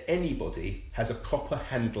be that anybody has a proper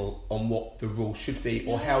handle on what the rule should be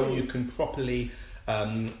or how you can properly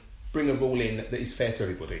bring a rule in that is fair to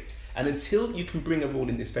everybody. And until you can bring a rule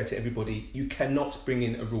in that's fair to everybody, you cannot bring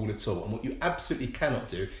in a rule at all. And what you absolutely cannot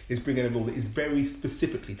do is bring in a rule that is very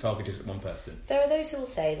specifically targeted at one person. There are those who will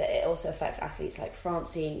say that it also affects athletes like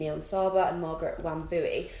Francine Niyonsaba and Margaret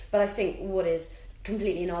Wambui, but I think what is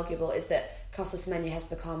completely inarguable is that Caster Semenya has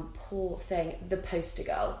become, poor thing, the poster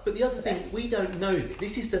girl. But the other thing, we don't know.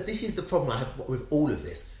 This is the problem I have with all of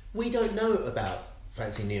this. We don't know about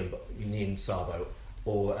Francine Niyonsaba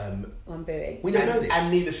or Wambui. We don't know this,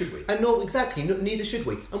 and neither should we. And neither should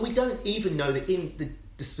we. And we don't even know that in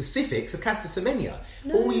the specifics of Caster Semenya.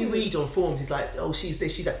 No. All you read on forums is like, oh, she's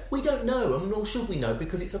this, she's that. We don't know, and nor should we know,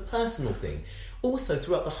 because it's a personal thing. Also,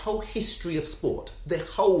 throughout the whole history of sport, there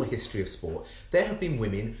have been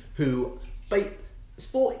women who...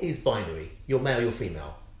 sport is binary. You're male, you're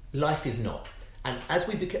female. Life is not. And as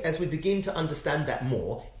we begin to understand that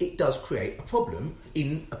more, it does create a problem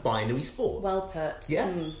in a binary sport. Well put.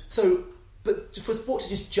 Yeah. So, but for sport to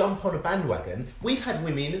just jump on a bandwagon, we've had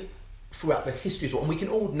women throughout the history of sport, and we can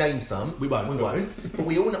all name some. We won't. But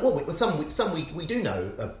we all know. Well, some we do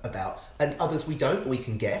know about, and others we don't. But we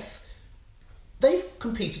can guess. They've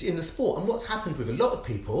competed in the sport, and what's happened with a lot of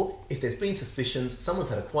people, if there's been suspicions, someone's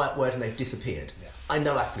had a quiet word and they've disappeared. Yeah. I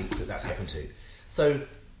know athletes that's happened to. So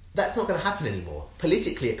that's not going to happen anymore.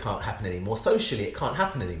 Politically, it can't happen anymore. Socially, it can't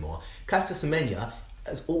happen anymore. Caster Semenya,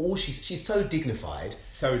 she's so dignified.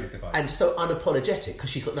 And so unapologetic, because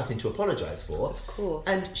she's got nothing to apologise for. Of course.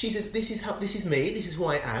 And she says, this is me, this is who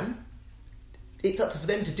I am. It's up to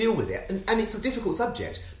them to deal with it. And it's a difficult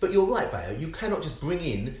subject. But you're right, Bayo, you cannot just bring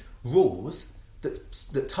in rules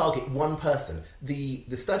that target one person. The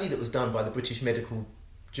study that was done by the British Medical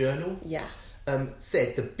Journal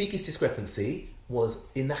said the biggest discrepancy was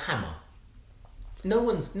in the hammer. No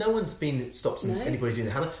one's been stopped anybody doing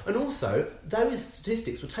the hammer. And also, those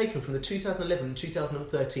statistics were taken from the 2011 and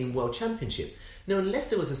 2013 World Championships. Now, unless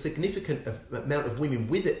there was a significant amount of women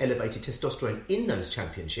with elevated testosterone in those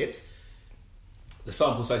championships, the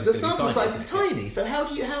sample size is tiny. So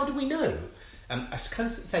how do we know? I can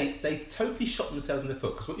say they totally shot themselves in the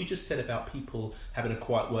foot, because what you just said about people having a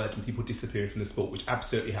quiet word and people disappearing from the sport, which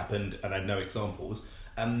absolutely happened, and I know examples,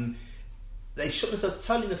 they shot themselves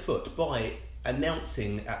totally in the foot by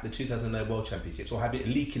announcing at the 2009 World Championships, or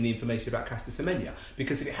leaking the information about Caster Semenya.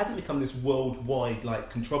 Because if it hadn't become this worldwide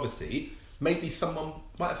controversy, maybe someone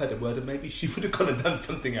might have heard a word and maybe she would have gone and done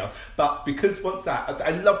something else. But because once that,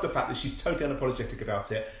 I love the fact that she's totally unapologetic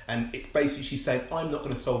about it, and it's basically she's saying, I'm not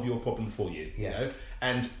going to solve your problem for you, you know?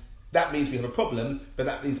 And that means we have a problem, but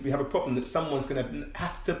that means we have a problem that someone's going to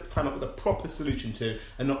have to come up with a proper solution to,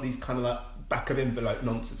 and not these kind of back of envelope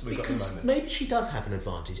nonsense we've got at the moment. Maybe she does have an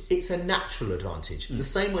advantage. It's a natural advantage. The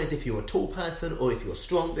same way as if you're a tall person or if you're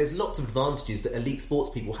strong, there's lots of advantages that elite sports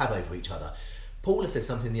people have over each other. Paula said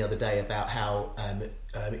something the other day about how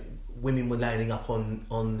women were lining up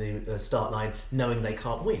on the start line knowing they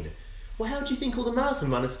can't win. Well, how do you think all the marathon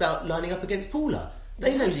runners felt lining up against Paula?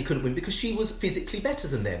 They know they couldn't win because she was physically better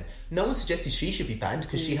than them. No one suggested she should be banned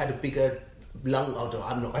because she had a bigger lung. I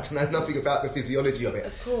don't know nothing about the physiology of it.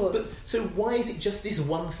 Of course. But, so why is it just this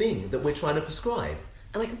one thing that we're trying to prescribe?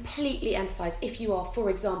 And I completely empathise if you are, for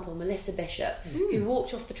example, Melissa Bishop, who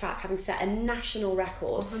walked off the track having set a national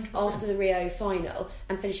record 100%. after the Rio final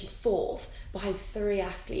and finishing 4th behind 3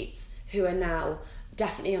 athletes who are now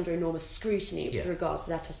definitely under enormous scrutiny with regards to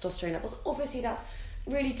their testosterone levels. Obviously, that's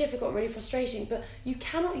really difficult, really frustrating, but you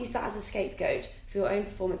cannot use that as a scapegoat for your own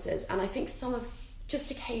performances. And I think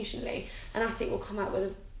just occasionally, an athlete will come out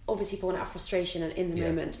with obviously born out of frustration and in the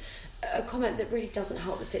moment, a comment that really doesn't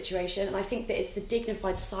help the situation. And I think that it's the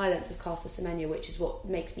dignified silence of Caster Semenya which is what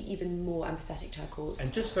makes me even more empathetic to her cause.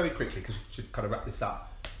 And just very quickly, because we should kind of wrap this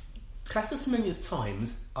up, Caster Semenya's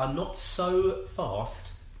times are not so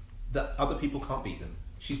fast that other people can't beat them.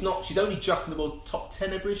 She's only just in the world top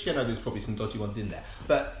 10 ever, is she? I know there's probably some dodgy ones in there.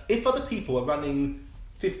 But if other people are running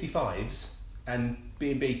 55s and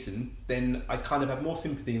being beaten, then I kind of have more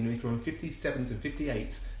sympathy in if you're on 57s and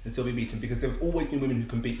 58s and still be beaten, because there have always been women who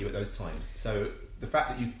can beat you at those times. So the fact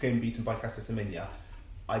that you've been beaten by Caster Semenya,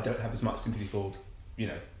 I don't have as much sympathy for,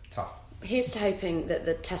 tough. Here's to hoping that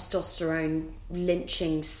the testosterone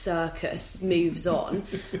lynching circus moves on.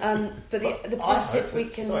 But the positive we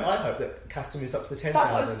can... Sorry, I hope that Caster moves up to the 10,000.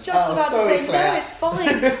 That's what I was just about to say. Claire. No, it's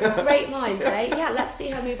fine. Great minds, eh? Yeah, let's see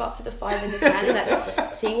her move up to the 5 and the 10, and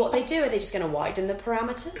let's see what they do. Are they just going to widen the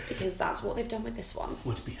parameters? Because that's what they've done with this one.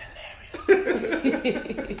 Would be hilarious.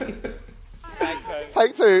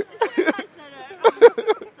 Take 2.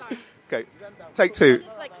 Okay, take 2.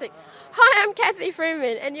 Hi, I'm Kathy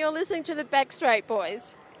Freeman, and you're listening to the Backstreet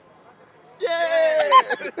Boys. Yay!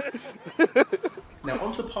 Now,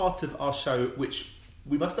 on to a part of our show which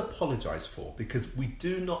we must apologise for, because we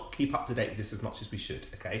do not keep up to date with this as much as we should,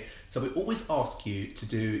 okay? So we always ask you to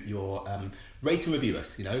do your rate and review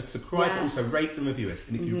us, subscribe, but also rate and review us.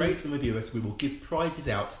 And if you rate and review us, we will give prizes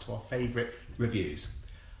out to our favourite reviews.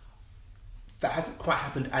 That hasn't quite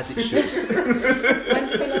happened as it should. When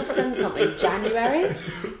did we last send something? January?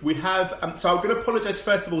 We have... so I'm going to apologise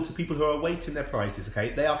first of all to people who are awaiting their prizes,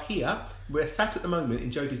 okay? They are here. We're sat at the moment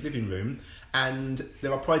in Jodie's living room, and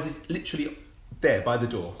there are prizes literally there by the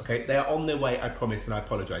door, okay? They are on their way, I promise, and I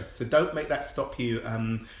apologise. So don't make that stop you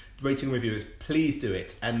rating reviewers. Please do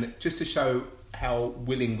it. And just to show how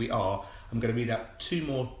willing we are, I'm going to read out 2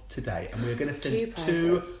 more today, and we're going to send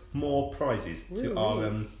 2 more prizes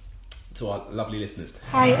to our lovely listeners.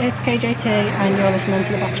 Hi, it's KJT and you're listening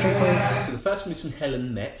to the Backstreet Boys. So the first one is from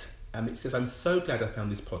Helen Met. It says, I'm so glad I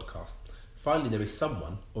found this podcast. Finally, there is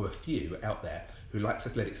someone, or a few, out there who likes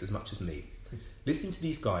athletics as much as me. Listening to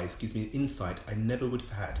these guys gives me an insight I never would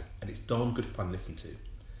have had, and it's darn good fun to listen to.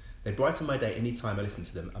 They brighten my day any time I listen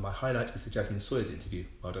to them, and my highlight is the Jasmine Sawyers interview.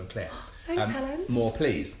 Well done, Claire. Thanks, Helen. More,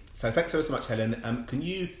 please. So thanks ever so much, Helen. Can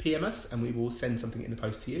you PM us, and we will send something in the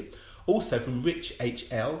post to you. Also from Rich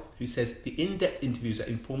HL, who says, the in-depth interviews are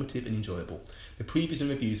informative and enjoyable. The previews and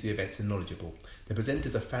reviews of the events are knowledgeable. The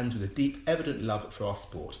presenters are fans with a deep, evident love for our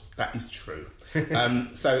sport. That is true.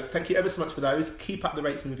 So thank you ever so much for those. Keep up the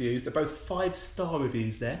rates and reviews. They're both 5-star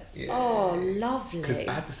reviews there. Yeah. Oh, lovely. Because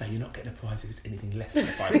I have to say, you're not getting a prize if it's anything less than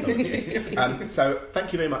a 5-star review. So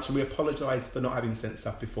thank you very much, and we apologise for not having sent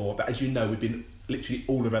stuff before. But as you know, we've been literally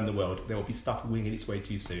all around the world. There will be stuff winging its way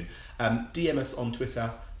to you soon. DM us on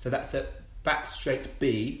Twitter. So that's at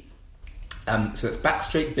BackstraightB. So that's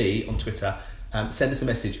BackstraightB on Twitter. Send us a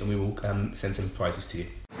message and we will send some prizes to you.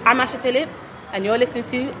 I'm Asha Phillip and you're listening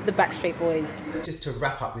to The Backstreet Boys. Just to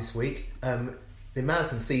wrap up this week, the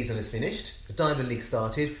marathon season has finished, the Diamond League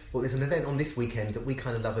started, but there's an event on this weekend that we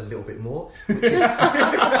kind of love a little bit more,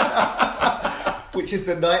 which is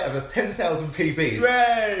the night of the 10,000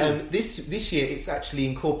 PBs. This year it's actually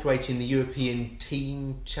incorporating the European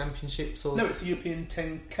Team Championships. Or no, it's the European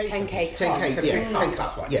 10K. 10K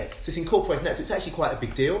Cup. Yeah, so it's incorporating that, so it's actually quite a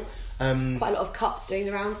big deal. Quite a lot of cups doing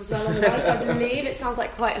the rounds as well on the rise, I believe. It sounds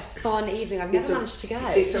like quite a fun evening. I've never managed to go.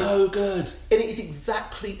 It's so good. And it is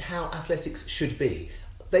exactly how athletics should be.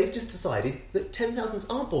 They've just decided that 10,000s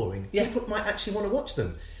aren't boring. Yeah. People might actually want to watch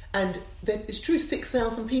them. And it's true,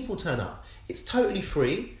 6,000 people turn up. It's totally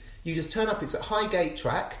free. You just turn up. It's at Highgate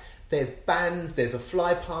Track. There's bands. There's a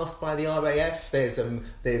fly past by the RAF. There's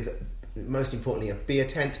most importantly a beer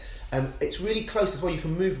tent. It's really close as well. You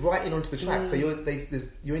can move right in onto the track. So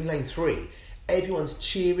you're in lane 3. Everyone's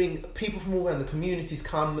cheering. People from all around the communities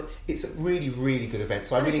come. It's a really, really good event.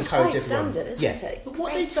 So I really encourage everyone. Standard, isn't it? But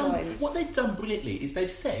what they've done brilliantly is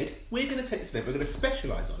they've said, we're going to take this event, we're going to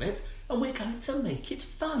specialise on it, and we're going to make it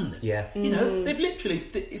fun. Yeah. They've literally,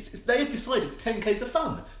 they've decided 10Ks are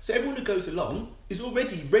fun. So everyone who goes along is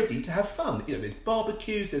already ready to have fun. There's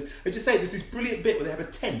barbecues, there's this brilliant bit where they have a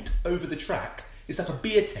tent over the track. It's like a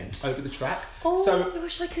beer tent over the track. Oh, so I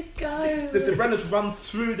wish I could go. The runners run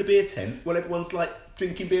through the beer tent while everyone's like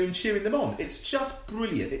drinking beer and cheering them on. It's just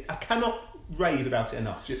brilliant. I cannot rave about it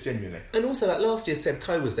enough, genuinely. And also, like last year, Seb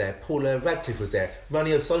Coe was there, Paula Radcliffe was there,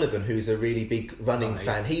 Ronnie O'Sullivan, who's a really big running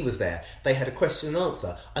fan, he was there. They had a question and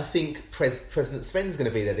answer. I think President Sven's going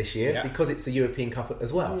to be there this year because it's the European Cup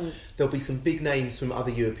as well. There'll be some big names from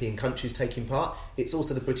other European countries taking part. It's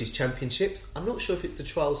also the British Championships. I'm not sure if it's the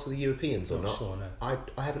trials for the Europeans or not. Sure, no.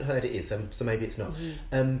 I haven't heard it is, so maybe it's not.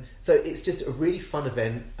 So it's just a really fun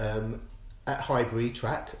event at Highbury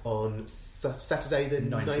Track on Saturday the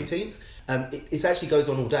 19th. It actually goes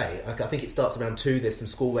on all day. I think it starts around 2. There's some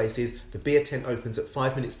school races. The beer tent opens at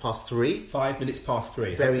 5 minutes past 3. 5 minutes past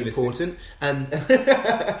 3. Very important. And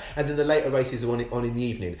and then the later races are on in the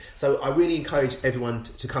evening. So I really encourage everyone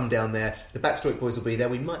to come down there. The Backstreet Boys will be there.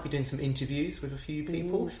 We might be doing some interviews with a few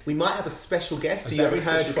people. We might have a special guest who you haven't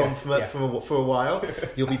heard from for a while.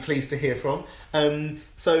 You'll be pleased to hear from.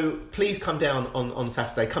 So please come down on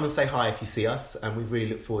Saturday. Come and say hi if you see us, and we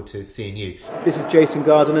really look forward to seeing you. This is Jason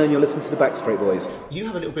Gardiner, and you're listening to the Backstreet Boys. You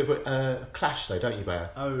have a little bit of a clash, though, don't you, Bea?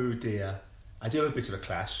 Oh dear, I do have a bit of a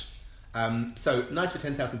clash. So, night for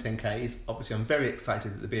 10,000 10Ks. Obviously, I'm very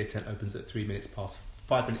excited that the beer tent opens at 5 minutes past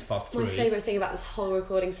 3. My favourite thing about this whole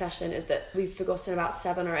recording session is that we've forgotten about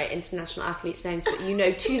 7 or 8 international athletes' names, but you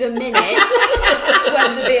know to the minute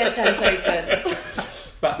when the beer tent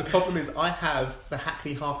opens. But the problem is I have the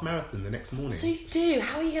Hackney Half Marathon the next morning. So you do.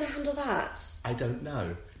 How are you going to handle that? I don't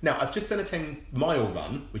know. Now, I've just done a 10-mile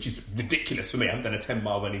run, which is ridiculous for me. I haven't done a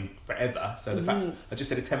 10-mile run in forever. So the fact I just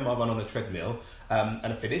did a 10-mile run on a treadmill and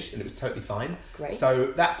I finished and it was totally fine. Great.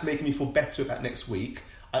 So that's making me feel better about next week.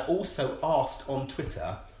 I also asked on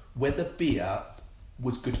Twitter whether beer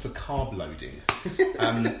was good for carb loading.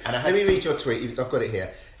 And Let me read your tweet. I've got it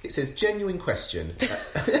here. It says, genuine question.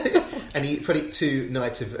 And he put it to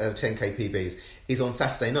night of 10k PBs. Is on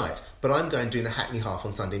Saturday night, but I'm going doing the Hackney Half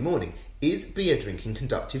on Sunday morning. Is beer drinking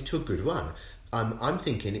conducive to a good run? I'm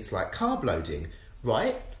thinking it's like carb loading,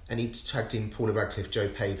 right? And he tagged in Paula Radcliffe, Joe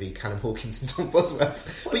Pavey, Callum Hawkins and Tom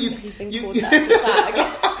Bosworth. What an amazing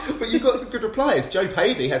tag. But you got some good replies. Joe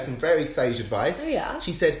Pavey had some very sage advice. Oh, yeah?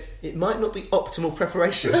 She said, it might not be optimal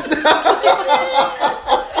preparation. That's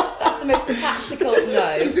the most tactical no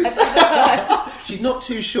I've ever heard. She's not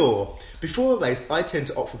too sure. Before a race, I tend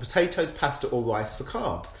to opt for potatoes, pasta or rice for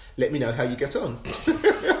carbs. Let me know how you get on.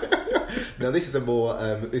 Now, this is a more...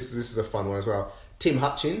 this is a fun one as well. Tim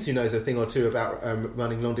Hutchins, who knows a thing or two about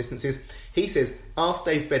running long distances, he says, ask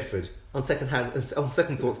Dave Bedford. On second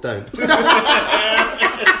thoughts, don't.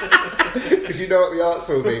 Because you know what the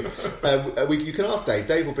answer will be. You can ask Dave.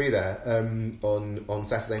 Dave will be there on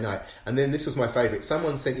Saturday night. And then this was my favourite.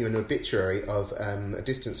 Someone sent you an obituary of a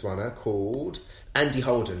distance runner called Andy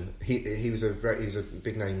Holden. He was a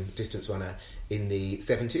big name distance runner in the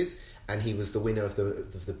 70s. And he was the winner of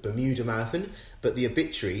the Bermuda Marathon. But the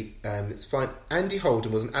obituary, it's fine. Andy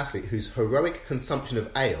Holden was an athlete whose heroic consumption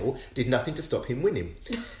of ale did nothing to stop him winning.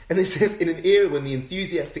 And it says, in an era when the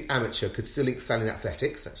enthusiastic amateur could still excel in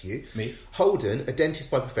athletics, that's you, me, Holden, a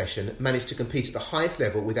dentist by profession, managed to compete at the highest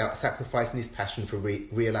level without sacrificing his passion for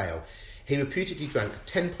real ale. He reputedly drank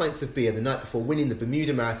 10 pints of beer the night before winning the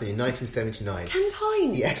Bermuda Marathon in 1979. 10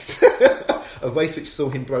 pints? Yes. A race which saw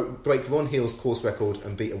him break Ron Hill's course record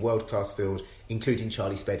and beat a world-class field, including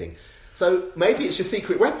Charlie Spedding. So maybe it's your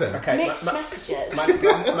secret weapon. Okay, mixed messages.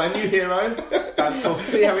 My new hero. We'll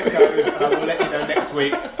see how it goes, and I will let you know next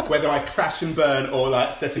week whether I crash and burn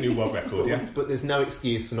or set a new world record. Yeah. But there's no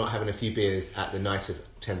excuse for not having a few beers at the night of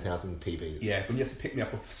 10,000 PBs. Yeah, when you have to pick me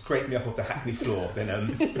up or scrape me up off the Hackney floor, then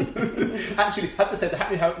actually, I have to say the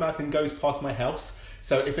Hackney Marathon goes past my house.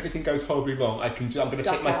 So if anything goes horribly wrong, I'm going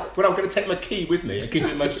to take my key with me and keep it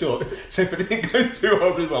in my shorts. So if anything goes too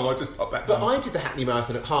horribly wrong, I'll just pop back home. But I did the Hackney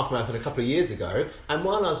Marathon half marathon a couple of years ago, and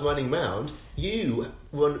while I was running round, he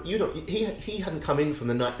hadn't come in from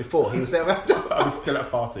the night before. He was there around. I was still at a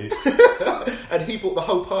party, and he brought the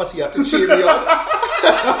whole party up to cheer me on.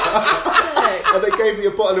 And they gave me a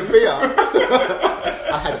bottle of beer.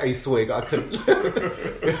 I had a swig. I couldn't.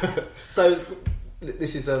 So.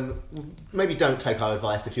 This is maybe don't take our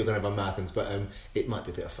advice if you're going to run marathons, but it might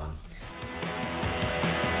be a bit of fun.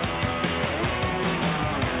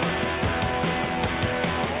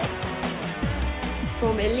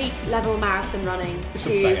 From elite level marathon running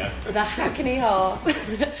to the Hackney Half.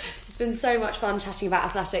 It's been so much fun chatting about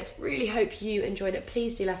athletics. Really hope you enjoyed it.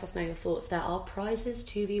 Please do let us know your thoughts. There are prizes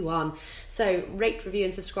to be won. So rate, review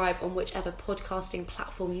and subscribe on whichever podcasting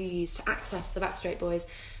platform you use to access the Backstreet Boys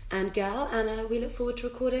and Girl. And we look forward to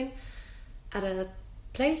recording at a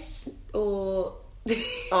place or...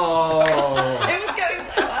 Oh, it was going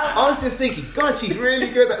so well. I was just thinking, God, she's really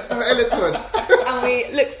good. That's so eloquent. And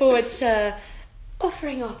we look forward to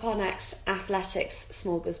offering up our next athletics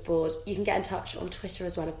smorgasbord. You can get in touch on Twitter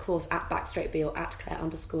as well, of course, at BackstraightB or at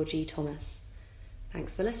Claire_G Thomas.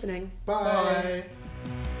 Thanks for listening. Bye.